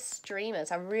one says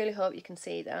Streamers. I really hope you can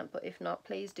see that, but if not,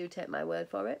 please do take my word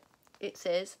for it. It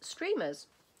says Streamers.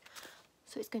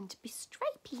 So it's going to be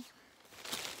stripy.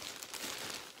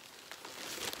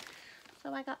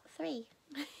 So I got 3.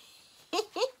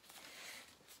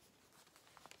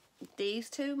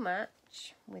 These two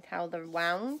match with how they're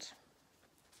wound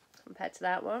compared to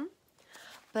that one.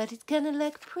 But it's going to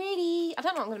look pretty. I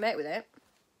don't know what I'm going to make with it.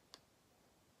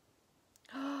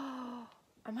 Oh,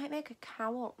 I might make a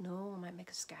cowl. No, I might make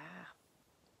a scarf.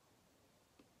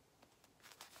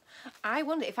 I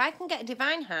wonder if I can get a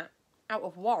divine hat out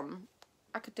of one,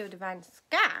 I could do a divine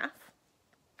scarf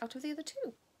out of the other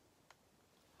 2.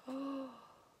 Oh,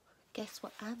 guess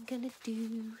what I'm going to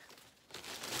do?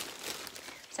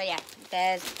 So yeah,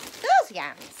 there's those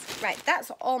yarns. Right,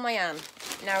 that's all my yarn.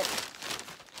 Now,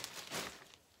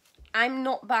 I'm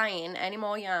not buying any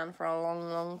more yarn for a long,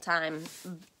 long time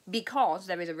because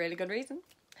there is a really good reason.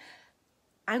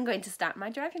 I'm going to start my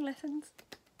driving lessons.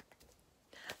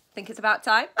 I think it's about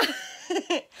time.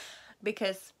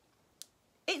 Because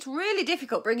it's really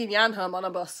difficult bringing yarn home on a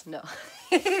bus. No.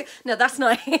 No, that's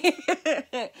not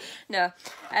it. No.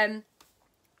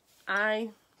 I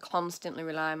constantly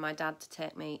rely on my dad to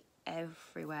take me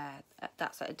everywhere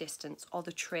that's at a distance, or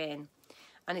the train,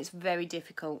 and it's very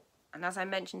difficult. And as I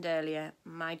mentioned earlier,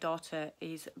 my daughter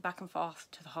is back and forth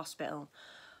to the hospital,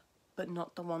 but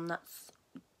not the one that's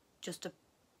just a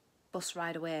bus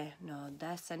ride away. No,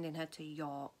 they're sending her to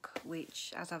York,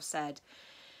 which, as I've said,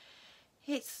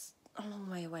 it's a long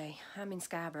way away. I'm in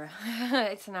Scarborough.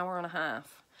 It's an hour and a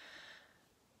half.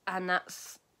 And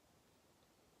that's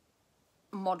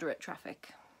moderate traffic.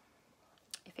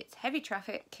 If it's heavy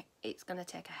traffic, it's going to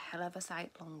take a hell of a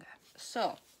sight longer.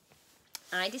 So,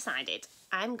 I decided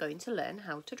I'm going to learn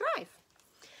how to drive.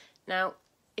 Now,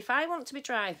 if I want to be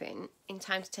driving in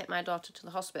time to take my daughter to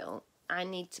the hospital, I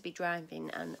need to be driving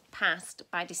and passed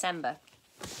by December,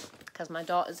 because my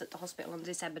daughter's at the hospital on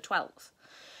December 12th.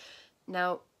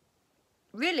 Now,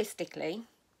 realistically,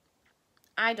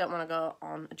 I don't want to go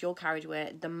on a dual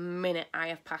carriageway the minute I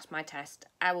have passed my test.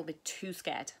 I will be too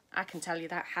scared. I can tell you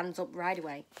that, hands up right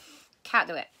away. Can't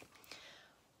do it.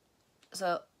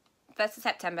 So, 1st of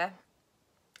September,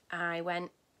 I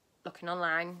went looking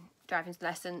online, driving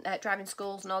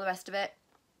schools and all the rest of it.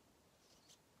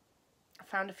 I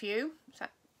found a few. It's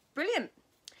like, brilliant.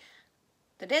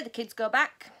 The day the kids go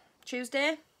back,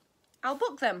 Tuesday, I'll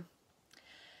book them.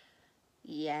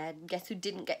 Yeah, guess who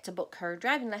didn't get to book her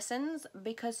driving lessons?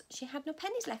 Because she had no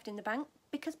pennies left in the bank,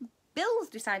 because bills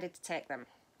decided to take them.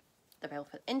 The bill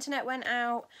for the internet went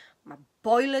out, my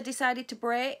boiler decided to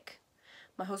break.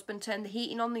 My husband turned the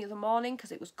heating on the other morning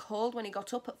because it was cold when he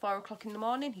got up at 4 o'clock in the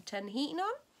morning. He turned the heating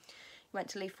on. He went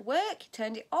to leave for work. He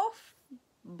turned it off,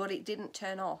 but it didn't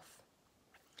turn off.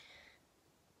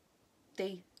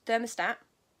 The thermostat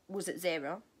was at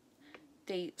 0.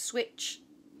 The switch,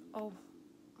 oh,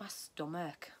 my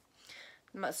stomach.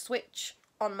 My switch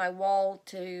on my wall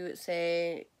to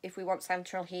say if we want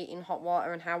central heating, hot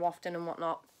water and how often and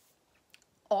whatnot,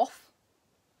 off.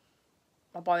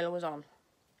 My boiler was on.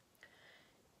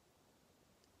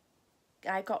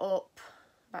 I got up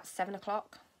about 7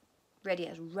 o'clock, ready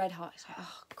as red hot. It's like,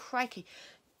 oh, crikey.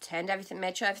 Turned everything,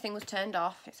 made sure everything was turned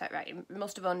off. It's like, right, it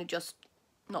must have only just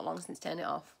not long since turned it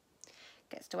off.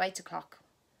 Gets to 8 o'clock.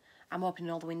 I'm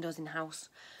opening all the windows in the house.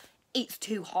 It's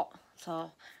too hot. So I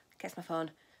get my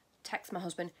phone, text my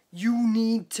husband, you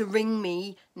need to ring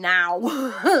me now.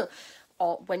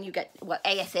 Or when you get, well,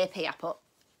 ASAP I put.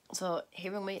 So he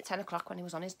rang me at 10 o'clock when he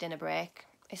was on his dinner break.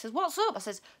 He says, what's up? I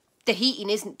says, the heating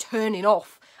isn't turning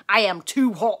off. I am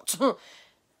too hot.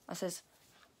 I says,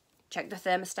 check the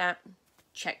thermostat,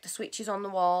 check the switches on the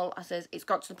wall. I says, it's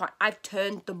got to the point, I've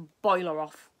turned the boiler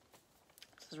off.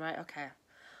 I says, right, okay.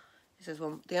 He says,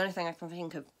 well, the only thing I can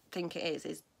think it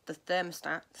is the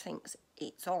thermostat thinks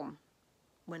it's on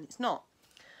when it's not.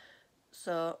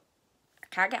 So I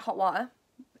can't get hot water.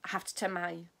 I have to turn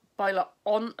my boiler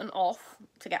on and off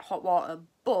to get hot water,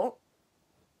 but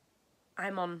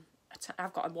I've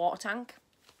got a water tank,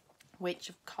 which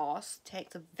of course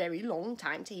takes a very long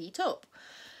time to heat up.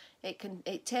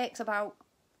 It takes about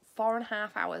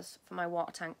 4.5 hours for my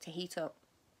water tank to heat up.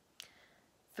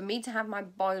 For me to have my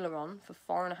boiler on for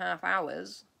 4.5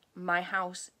 hours, my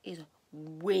house is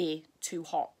way too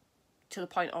hot, to the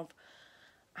point of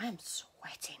I am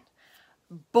sweating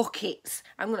buckets.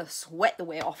 I'm gonna sweat the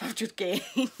weight off I've just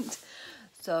gained.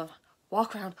 So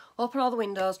walk around, open all the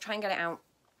windows, try and get it out.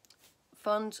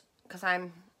 Phoned, because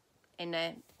I'm in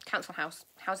a council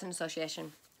housing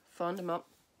association, phoned them up,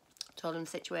 told them the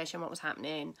situation, what was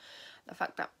happening, the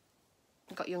fact that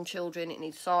I've got young children, it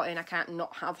needs sorting, I can't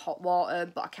not have hot water,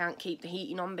 but I can't keep the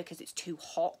heating on because it's too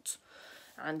hot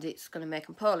and it's going to make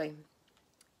them poorly.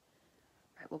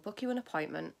 Right, we'll book you an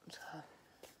appointment. So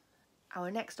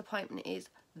our next appointment is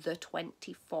the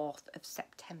 24th of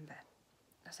September.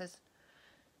 I says,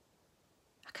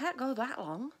 I can't go that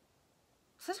long.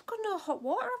 I says, I've got no hot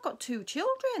water, I've got 2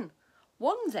 children.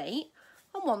 One's 8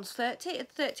 and one's 13,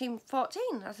 14.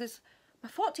 I says, my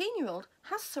 14-year-old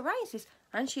has psoriasis,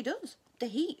 and she does. The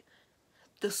heat.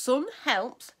 The sun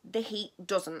helps, the heat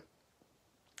doesn't.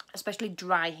 Especially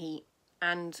dry heat.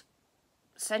 And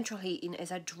central heating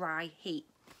is a dry heat.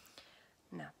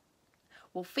 No.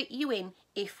 We'll fit you in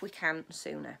if we can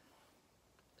sooner.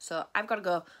 So I've got to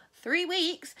go 3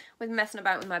 weeks with messing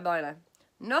about with my boiler.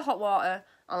 No hot water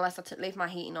unless I leave my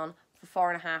heating on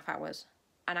for 4.5 hours.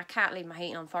 And I can't leave my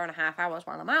heating on 4.5 hours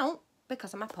while I'm out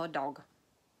because of my poor dog.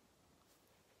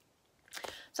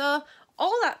 So,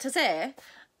 all that to say,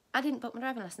 I didn't book my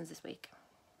driving lessons this week.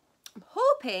 I'm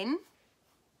hoping,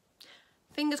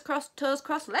 fingers crossed, toes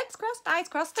crossed, legs crossed, eyes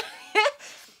crossed,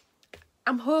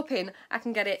 I'm hoping I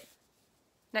can get it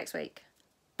next week.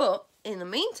 But, in the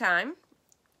meantime,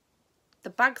 the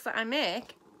bags that I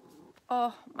make,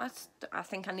 oh, I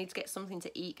think I need to get something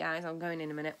to eat, guys. I'm going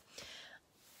in a minute.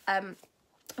 I'm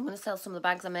going to sell some of the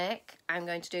bags I make. I'm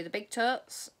going to do the big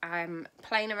totes. I'm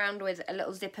playing around with a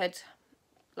little zippered,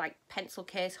 like, pencil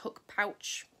case, hook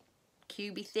pouch,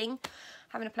 cubey thing.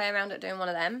 Having a play around at doing one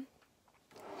of them.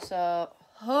 So,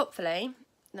 hopefully,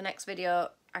 the next video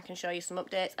I can show you some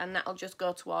updates, and that'll just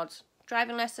go towards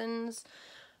driving lessons,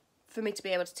 for me to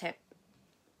be able to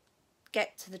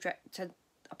get to the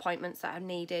appointments that I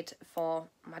needed for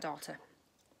my daughter.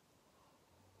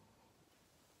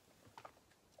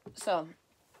 So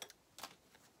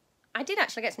I did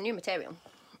actually get some new material.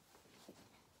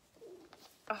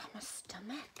 Oh, my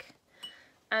stomach.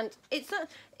 And it's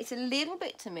a little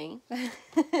bit to me.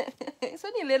 It's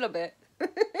only a little bit.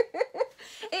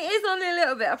 It is only a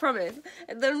little bit, I promise.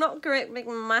 They're not great big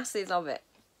masses of it.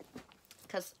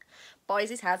 Because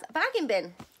Boise's has a bagging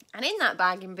bin. And in that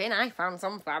bagging bin, I found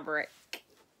some fabric.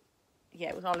 Yeah,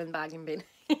 it was all in the bagging bin.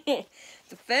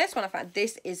 The first one I found,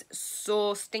 this is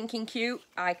so stinking cute.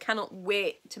 I cannot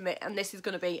wait to make, and this is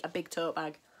going to be a big tote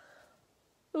bag.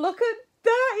 Look at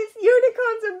that, it's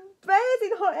unicorns and bears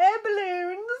in hot air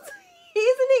balloons.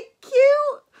 Isn't it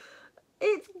cute?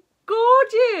 It's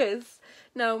gorgeous.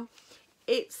 No,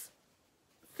 it's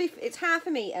half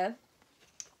a metre.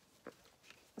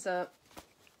 So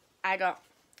I got,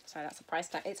 sorry, that's a price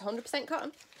tag. It's 100%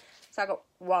 cotton. So I got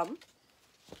 1.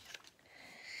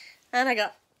 And I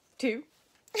got 2.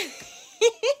 And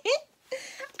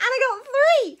I got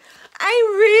 3. I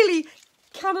really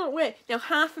cannot wait. Now,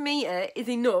 half a metre is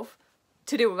enough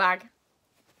to do a bag.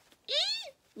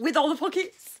 With all the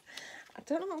pockets. I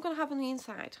don't know what I'm going to have on the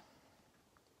inside.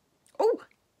 Oh,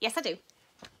 yes I do.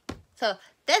 So,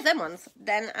 there's them ones.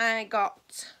 Then I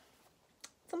got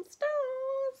some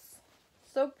stars.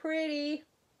 So pretty.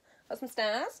 Got some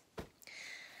stars.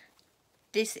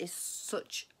 This is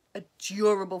such a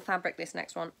durable fabric, this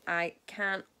next one. I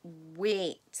can't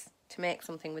wait to make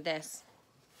something with this.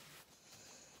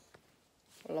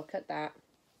 Look at that.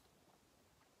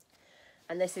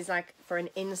 And this is like for an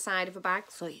inside of a bag,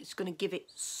 so it's going to give it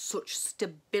such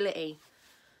stability.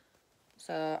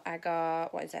 So I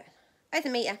got, what is it? It's a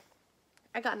metre.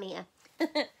 I got a metre.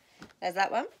 There's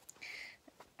that one.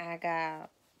 I got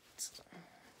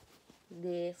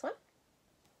this one.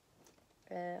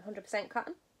 100%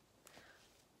 cotton.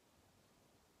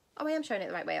 Oh, I am showing it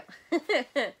the right way up.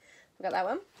 I got that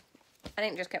one. I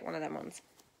didn't just get one of them ones.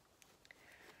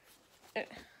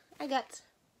 I got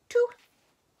 2.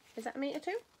 Is that a metre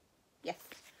too? Yes.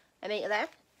 A metre there.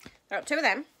 I got 2 of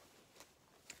them.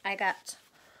 I got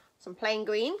some plain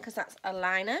green, because that's a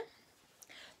liner.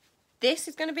 This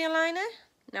is going to be a liner.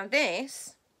 Now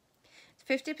this is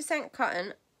 50%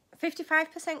 cotton,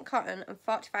 55% cotton and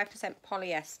 45%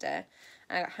 polyester.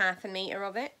 I got half a metre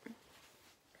of it.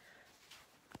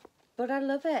 But I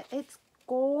love it. It's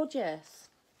gorgeous.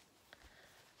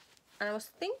 And I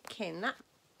was thinking that,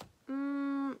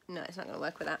 no, it's not going to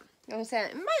work with that. I was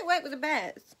saying it might work with the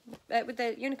bears, with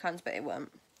the unicorns, but it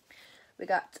won't. We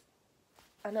got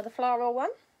another floral one.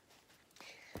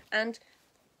 And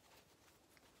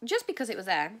just because it was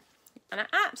there, and I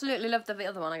absolutely loved the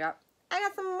other one I got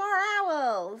some more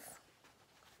owls.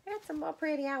 I got some more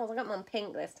pretty owls. I got them on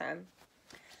pink this time.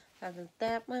 I got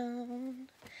that one.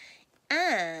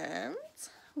 And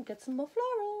we get some more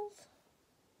florals.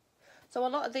 So a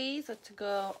lot of these are to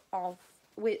go off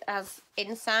with as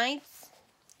insides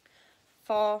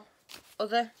for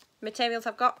other materials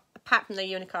I've got. Apart from the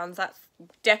unicorns, that's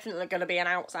definitely going to be an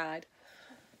outside.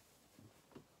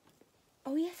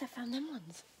 Oh yes, I found them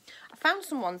ones. I found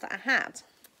some ones that I had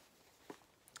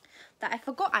that I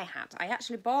forgot I had. I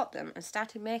actually bought them and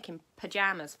started making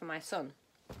pyjamas for my son,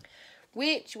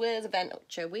 which was a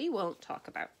venture we won't talk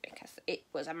about because it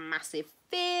was a massive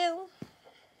fail.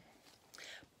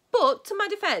 But to my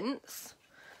defence,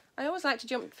 I always like to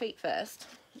jump feet first,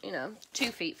 you know,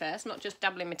 2 feet first, not just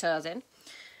dabbling my toes in.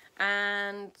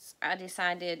 And I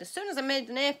decided, as soon as I made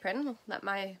an apron that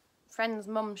my friend's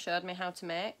mum showed me how to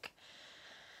make,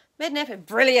 made an apron,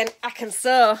 brilliant, I can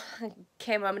sew. I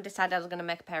came home and decided I was going to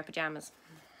make a pair of pyjamas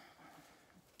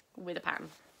with a pattern.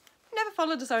 Never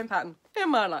followed a sewing pattern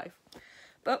in my life.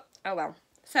 But, oh well.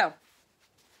 So,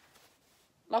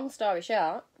 long story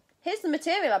short, here's the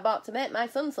material I bought to make my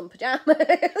son some pyjamas.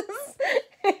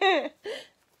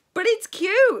 But it's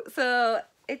cute, so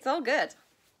it's all good.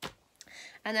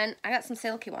 And then I got some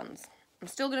silky ones. I'm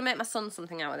still going to make my son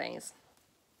something out of these.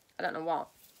 I don't know what,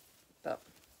 but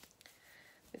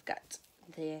we've got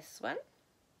this one.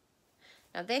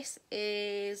 Now this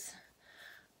is,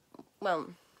 well,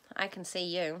 I can see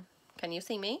you. Can you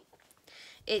see me?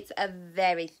 It's a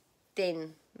very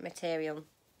thin material.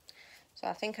 So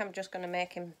I think I'm just going to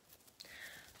make him,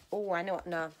 oh, I know what,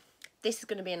 no. This is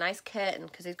going to be a nice curtain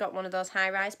because he's got one of those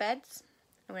high-rise beds.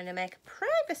 I'm going to make a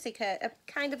privacy curtain,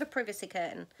 a kind of a privacy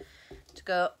curtain to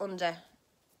go under,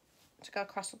 to go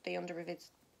across the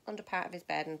under part of his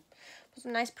bed and put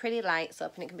some nice pretty lights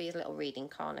up, and it can be his little reading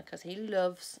corner because he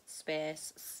loves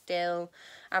space still.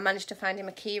 I managed to find him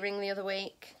a key ring the other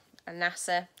week. a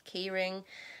NASA keyring,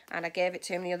 and I gave it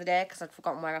to him the other day because I'd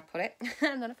forgotten where I put it.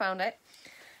 And then I found it.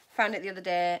 Found it the other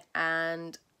day,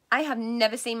 and I have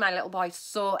never seen my little boy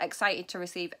so excited to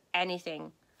receive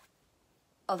anything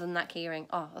other than that keyring.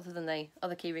 Oh, other than the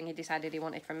other keyring he decided he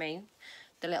wanted from me.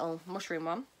 The little mushroom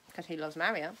one, because he loves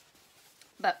Mario.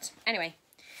 But anyway,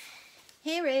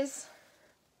 here is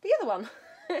the other one.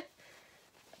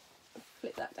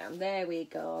 Flip that down. There we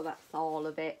go. That's all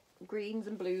of it. Greens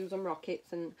and blues and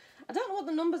rockets. And I don't know what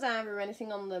the numbers are or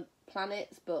anything on the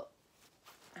planets, but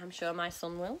I'm sure my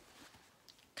son will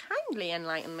kindly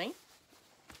enlighten me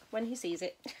when he sees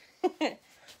it.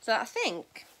 So I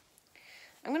think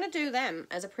I'm going to do them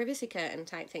as a privacy curtain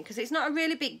type thing, because it's not a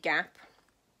really big gap.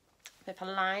 If I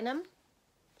line them,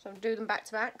 so I'll do them back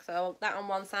to back, so that on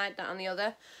one side, that on the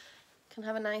other, can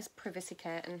have a nice privacy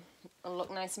curtain. It'll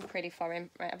look nice and pretty for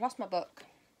him. Right, I've lost my book.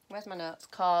 Where's my notes?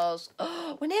 Cause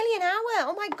we're nearly an hour.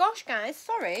 Oh my gosh, guys,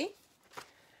 sorry.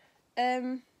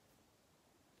 And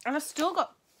I've still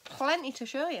got plenty to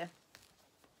show you.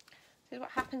 This is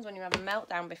what happens when you have a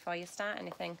meltdown before you start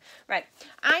anything. Right,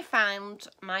 I found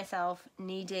myself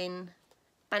needing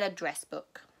an address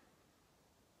book.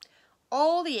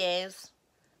 All the years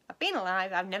I've been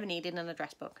alive, I've never needed an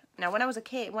address book. Now, when I was a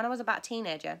kid, when I was about a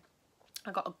teenager,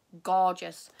 I got a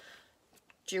gorgeous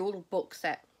jewel book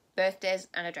set, birthdays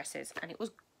and addresses, and it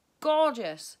was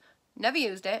gorgeous. Never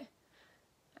used it.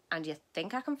 And you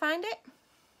think I can find it?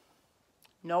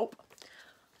 Nope.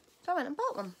 So I went and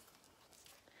bought them.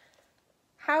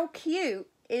 How cute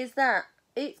is that?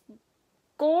 It's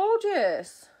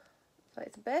gorgeous. So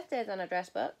it's a birthdays and address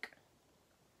book.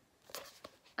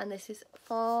 And this is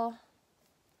for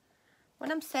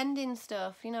when I'm sending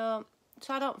stuff, you know,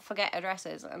 so I don't forget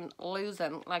addresses and lose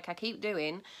them like I keep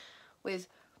doing with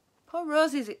poor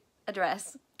Rosie's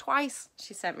address. Twice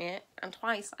she sent me it, and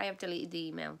twice I have deleted the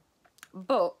email.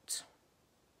 But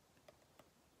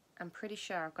I'm pretty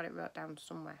sure I've got it wrote down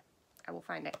somewhere. I will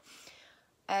find it.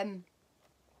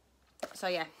 So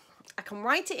yeah, I can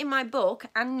write it in my book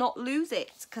and not lose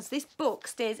it, because this book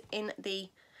stays in the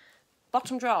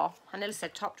bottom drawer. I nearly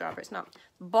said top drawer, but it's not.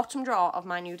 Bottom drawer of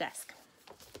my new desk.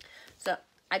 So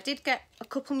I did get a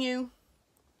couple new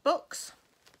books.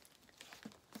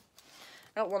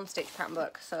 I got one stitch pattern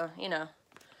book, so you know.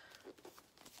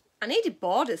 I needed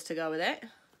borders to go with it,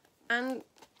 and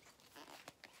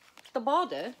the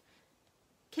border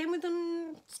came with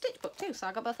a stitch book too, so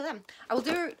I got both of them. I will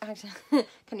do,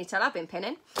 can you tell I've been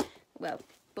pinning? Well,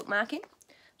 bookmarking.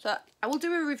 So I will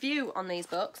do a review on these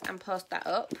books and post that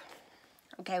up.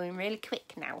 I'm going really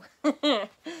quick now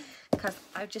because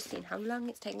I've just seen how long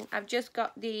it's taken. I've just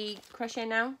got the Crochet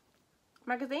Now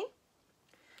magazine,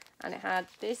 and it had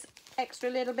this extra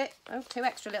little bit, oh, 2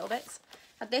 extra little bits.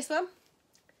 Had this one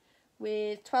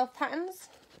with 12 patterns.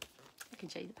 I can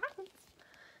show you the patterns.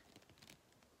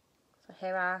 So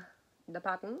here are the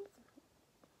patterns,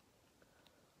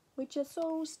 which are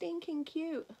so stinking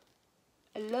cute.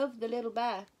 I love the little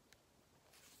bear.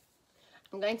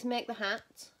 I'm going to make the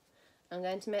hat. I'm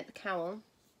going to make the cowl.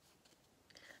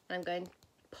 And I'm going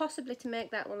possibly to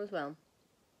make that one as well.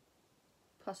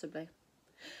 Possibly.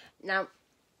 Now,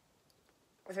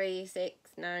 3,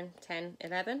 6, 9, 10,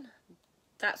 11.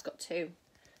 That's got 2.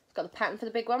 It's got the pattern for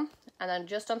the big one. And then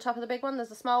just on top of the big one, there's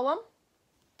the small one.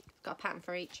 Got a pattern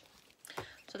for each.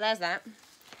 So there's that.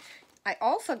 I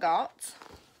also got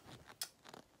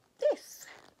this.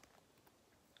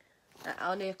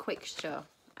 Only a quick show.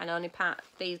 And only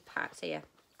these parts here.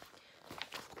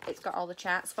 It's got all the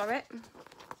charts for it. The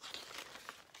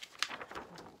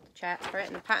charts for it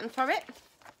and the pattern for it.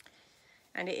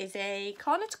 And it is a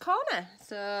corner to corner.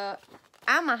 So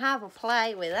I'm going to have a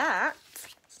play with that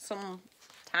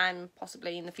sometime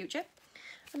possibly in the future.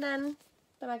 And then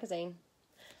the magazine.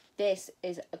 This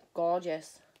is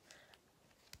gorgeous.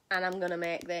 And I'm going to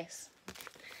make this.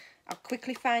 I'll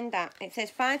quickly find that. It says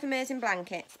 5 amazing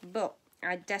blankets, but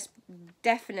I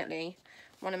definitely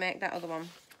want to make that other one.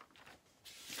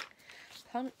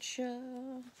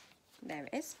 Poncho. There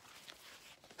it is.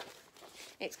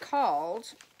 It's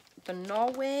called the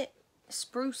Norway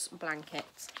Spruce Blanket.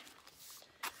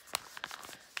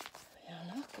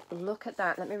 Yeah, look at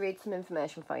that. Let me read some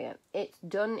information for you. It's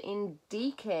done in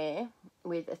DK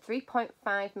with a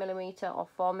 3.5mm or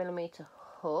 4mm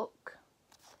hook.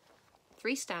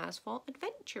 3 stars for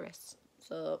adventurous.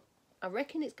 So I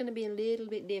reckon it's going to be a little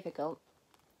bit difficult.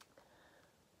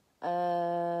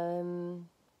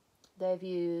 They've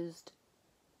used,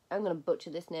 I'm going to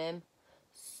butcher this name,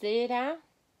 Cedar,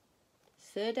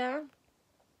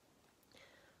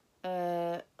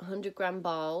 100-gram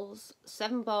balls,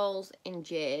 7 balls in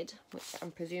jade, which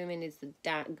I'm presuming is the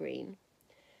dark green,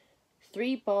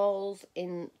 3 balls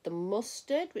in the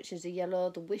mustard, which is the yellow,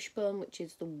 the wishbone, which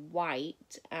is the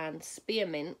white, and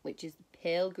spearmint, which is the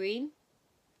pale green.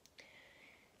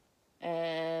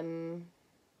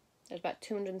 There's about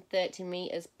 230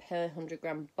 meters per 100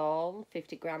 gram ball,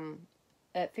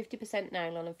 50%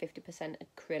 nylon and 50%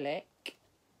 acrylic.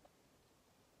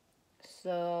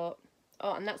 So,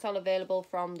 oh, and that's all available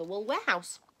from the Wool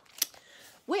Warehouse,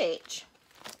 which,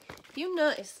 if you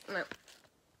notice, now,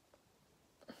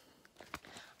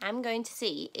 I'm going to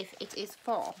see if it is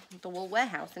for the Wool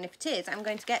Warehouse, and if it is, I'm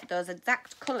going to get those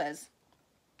exact colours.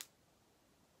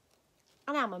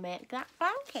 And I'm going to make that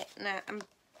blanket. Now,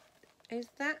 is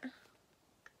that...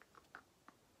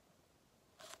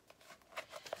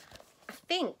 I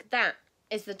think that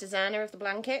is the designer of the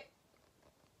blanket.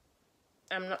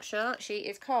 I'm not sure. She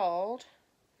is called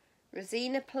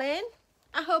Rosina Plain.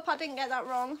 I hope I didn't get that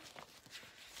wrong.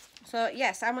 So,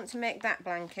 yes, I want to make that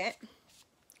blanket.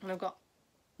 And I've got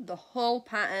the whole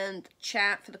pattern, the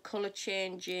chart for the colour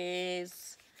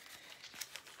changes,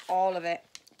 all of it.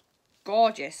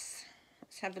 Gorgeous.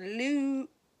 Let's have a look.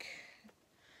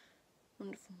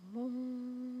 Wonderful.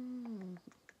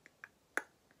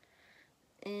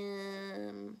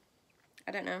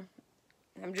 I don't know.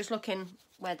 I'm just looking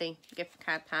where the gift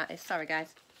card part is. Sorry,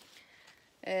 guys.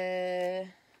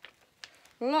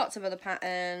 Lots of other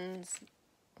patterns.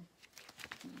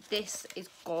 This is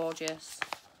gorgeous.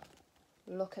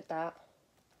 Look at that.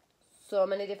 So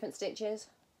many different stitches.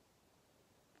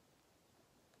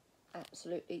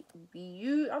 Absolutely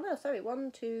beautiful. Oh no, sorry.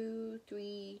 1, 2, 3. I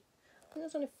think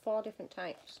there's only 4 different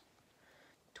types.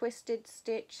 Twisted,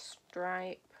 stitch,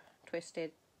 stripe,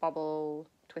 twisted, bobble,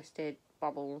 twisted,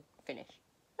 bobble, finish.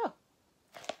 Oh.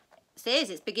 It says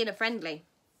it's beginner friendly.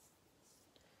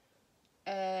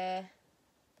 Stylecraft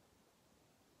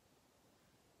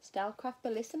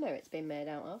Bellissima it's been made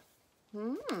out of.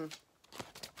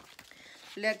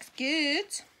 Looks good.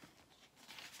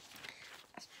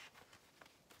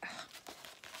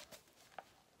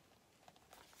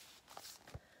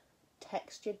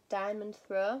 Textured diamond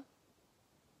throw.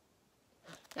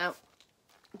 Now,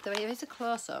 there is a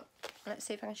close-up. Let's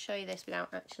see if I can show you this without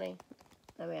actually...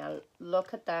 There we are.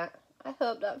 Look at that. I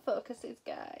hope that focuses,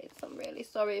 guys. I'm really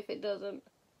sorry if it doesn't.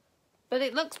 But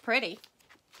it looks pretty.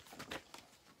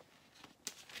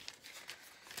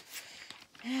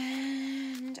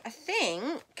 And I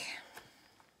think...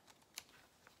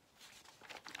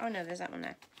 Oh no, there's that one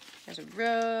there. There's a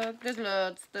rug. There's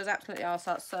loads. There's absolutely all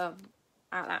sorts. So,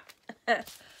 I like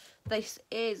that. This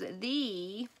is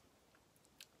the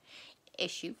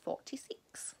issue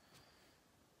 46.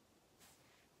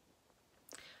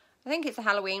 I think it's a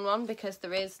Halloween one because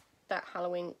there is that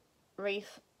Halloween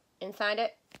wreath inside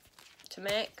it to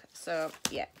make. So,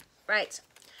 yeah. Right.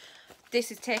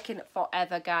 This is taking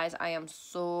forever, guys. I am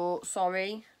so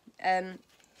sorry.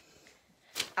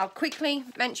 I'll quickly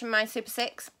mention my Super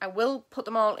 6. I will put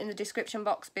them all in the description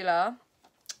box below.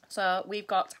 So, we've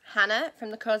got Hannah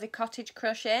from the Cozy Cottage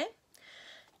Crochet.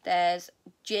 There's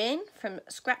Jane from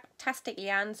Scraptastic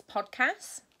Yarns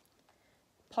podcast.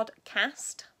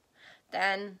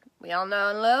 Then, we all know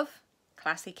and love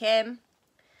Classykim.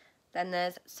 Then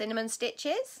there's Cinnamon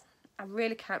Stitches. I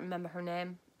really can't remember her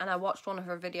name. And I watched one of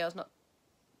her videos not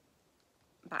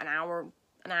about an hour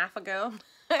and a half ago.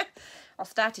 I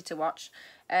started to watch.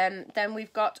 Then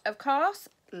we've got, of course,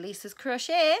 Lisa's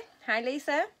Crochet. Hi,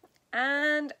 Lisa.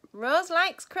 And Rose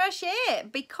Likes Crochet,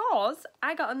 because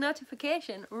I got a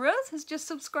notification. Rose has just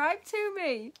subscribed to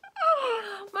me.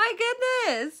 Oh, my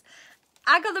goodness.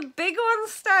 I got the big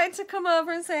ones starting to come over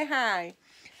and say hi.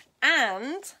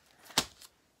 And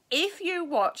if you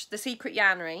watch The Secret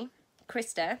Yarnery,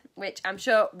 Krista, which I'm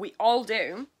sure we all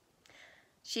do,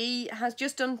 she has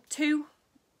just done 2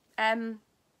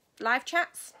 live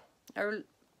chats, or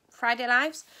Friday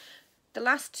lives. The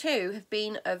last 2 have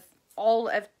been of all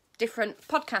of different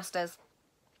podcasters,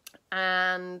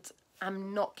 and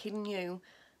I'm not kidding you,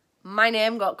 my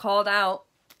name got called out.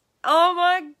 Oh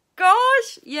my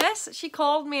gosh, yes, she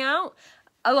called me out,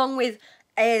 along with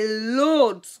a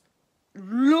load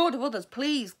of others.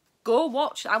 Please go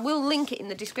watch. I will link it in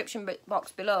the description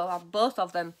box below of both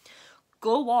of them.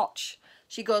 Go watch.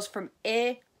 She goes from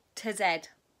A to Z,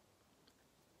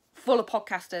 full of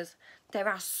podcasters. There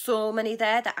are so many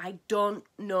there that I don't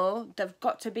know. There've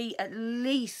got to be at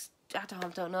least, I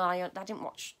don't know. I didn't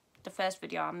watch the first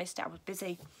video. I missed it. I was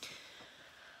busy.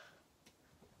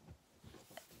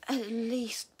 At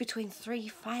least between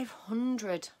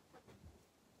 300-500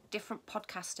 different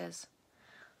podcasters.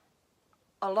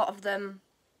 A lot of them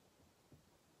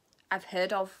I've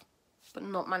heard of, but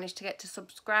not managed to get to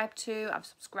subscribe to. I've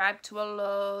subscribed to a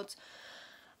load.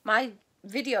 My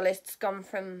video list's gone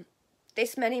from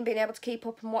this many and being able to keep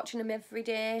up and watching them every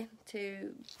day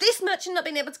to this much and not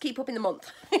being able to keep up in the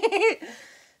month.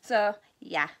 So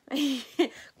yeah,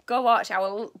 go watch. I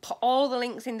will put all the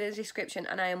links in the description,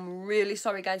 and I am really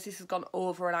sorry guys, this has gone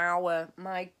over an hour,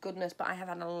 my goodness, but I have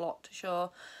had a lot to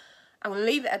show. I'm going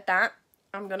to leave it at that.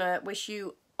 I'm going to wish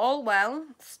you all well,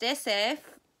 stay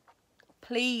safe.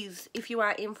 Please, if you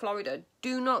are in Florida,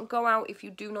 do not go out if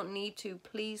you do not need to.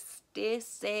 Please stay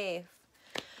safe.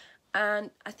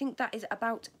 And I think that is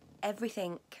about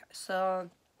everything. So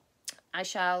I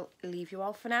shall leave you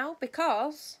all for now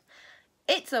because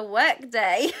it's a work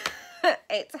day.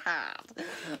 It's hard.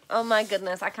 Oh my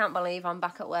goodness, I can't believe I'm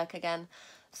back at work again.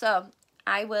 So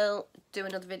I will do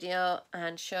another video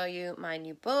and show you my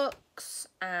new books,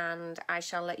 and I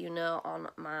shall let you know on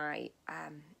my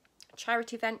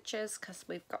charity ventures because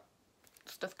we've got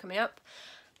stuff coming up.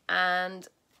 And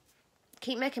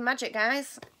keep making magic,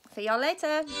 guys. See y'all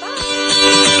later.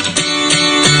 Bye.